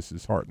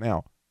Jesus' heart.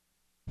 Now,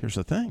 here's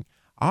the thing.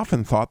 I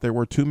often thought there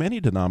were too many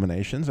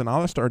denominations, and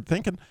I started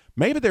thinking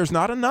maybe there's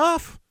not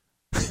enough,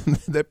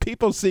 that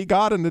people see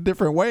God in a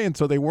different way, and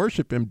so they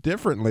worship him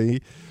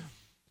differently.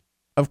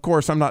 Of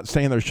course, I'm not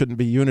saying there shouldn't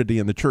be unity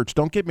in the church.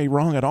 Don't get me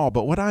wrong at all.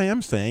 But what I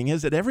am saying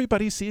is that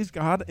everybody sees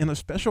God in a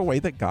special way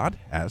that God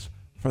has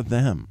for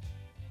them.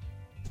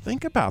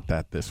 Think about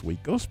that this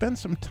week. Go spend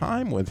some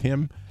time with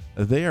him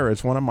there.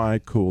 It's one of my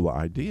cool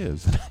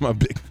ideas that I'm a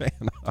big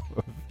fan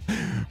of.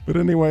 But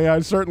anyway, I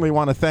certainly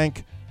want to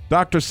thank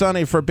Dr.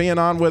 Sonny for being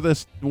on with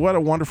us. What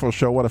a wonderful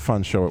show. What a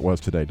fun show it was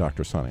today,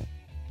 Dr. Sonny.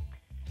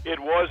 It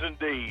was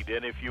indeed.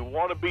 And if you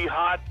want to be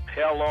hot,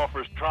 hell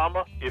offers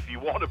trauma. If you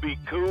want to be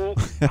cool,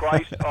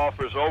 Christ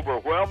offers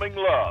overwhelming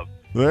love.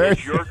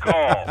 It's your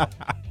call.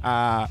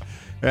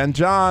 And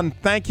John,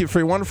 thank you for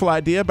your wonderful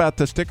idea about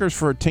the stickers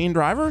for teen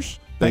drivers.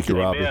 Thank you,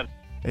 Robbie. Amen.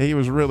 He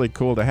was really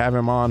cool to have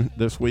him on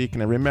this week.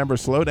 And remember,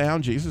 slow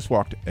down. Jesus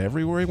walked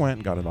everywhere he went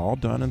and got it all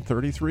done in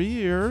 33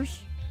 years.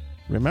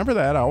 Remember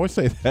that. I always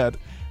say that.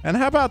 And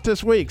how about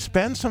this week?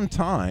 Spend some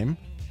time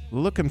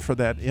looking for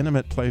that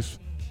intimate place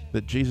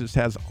that Jesus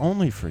has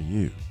only for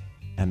you.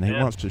 And he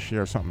wants to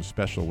share something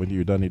special with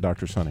you, doesn't he,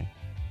 Dr. Sonny?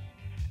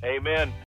 Amen.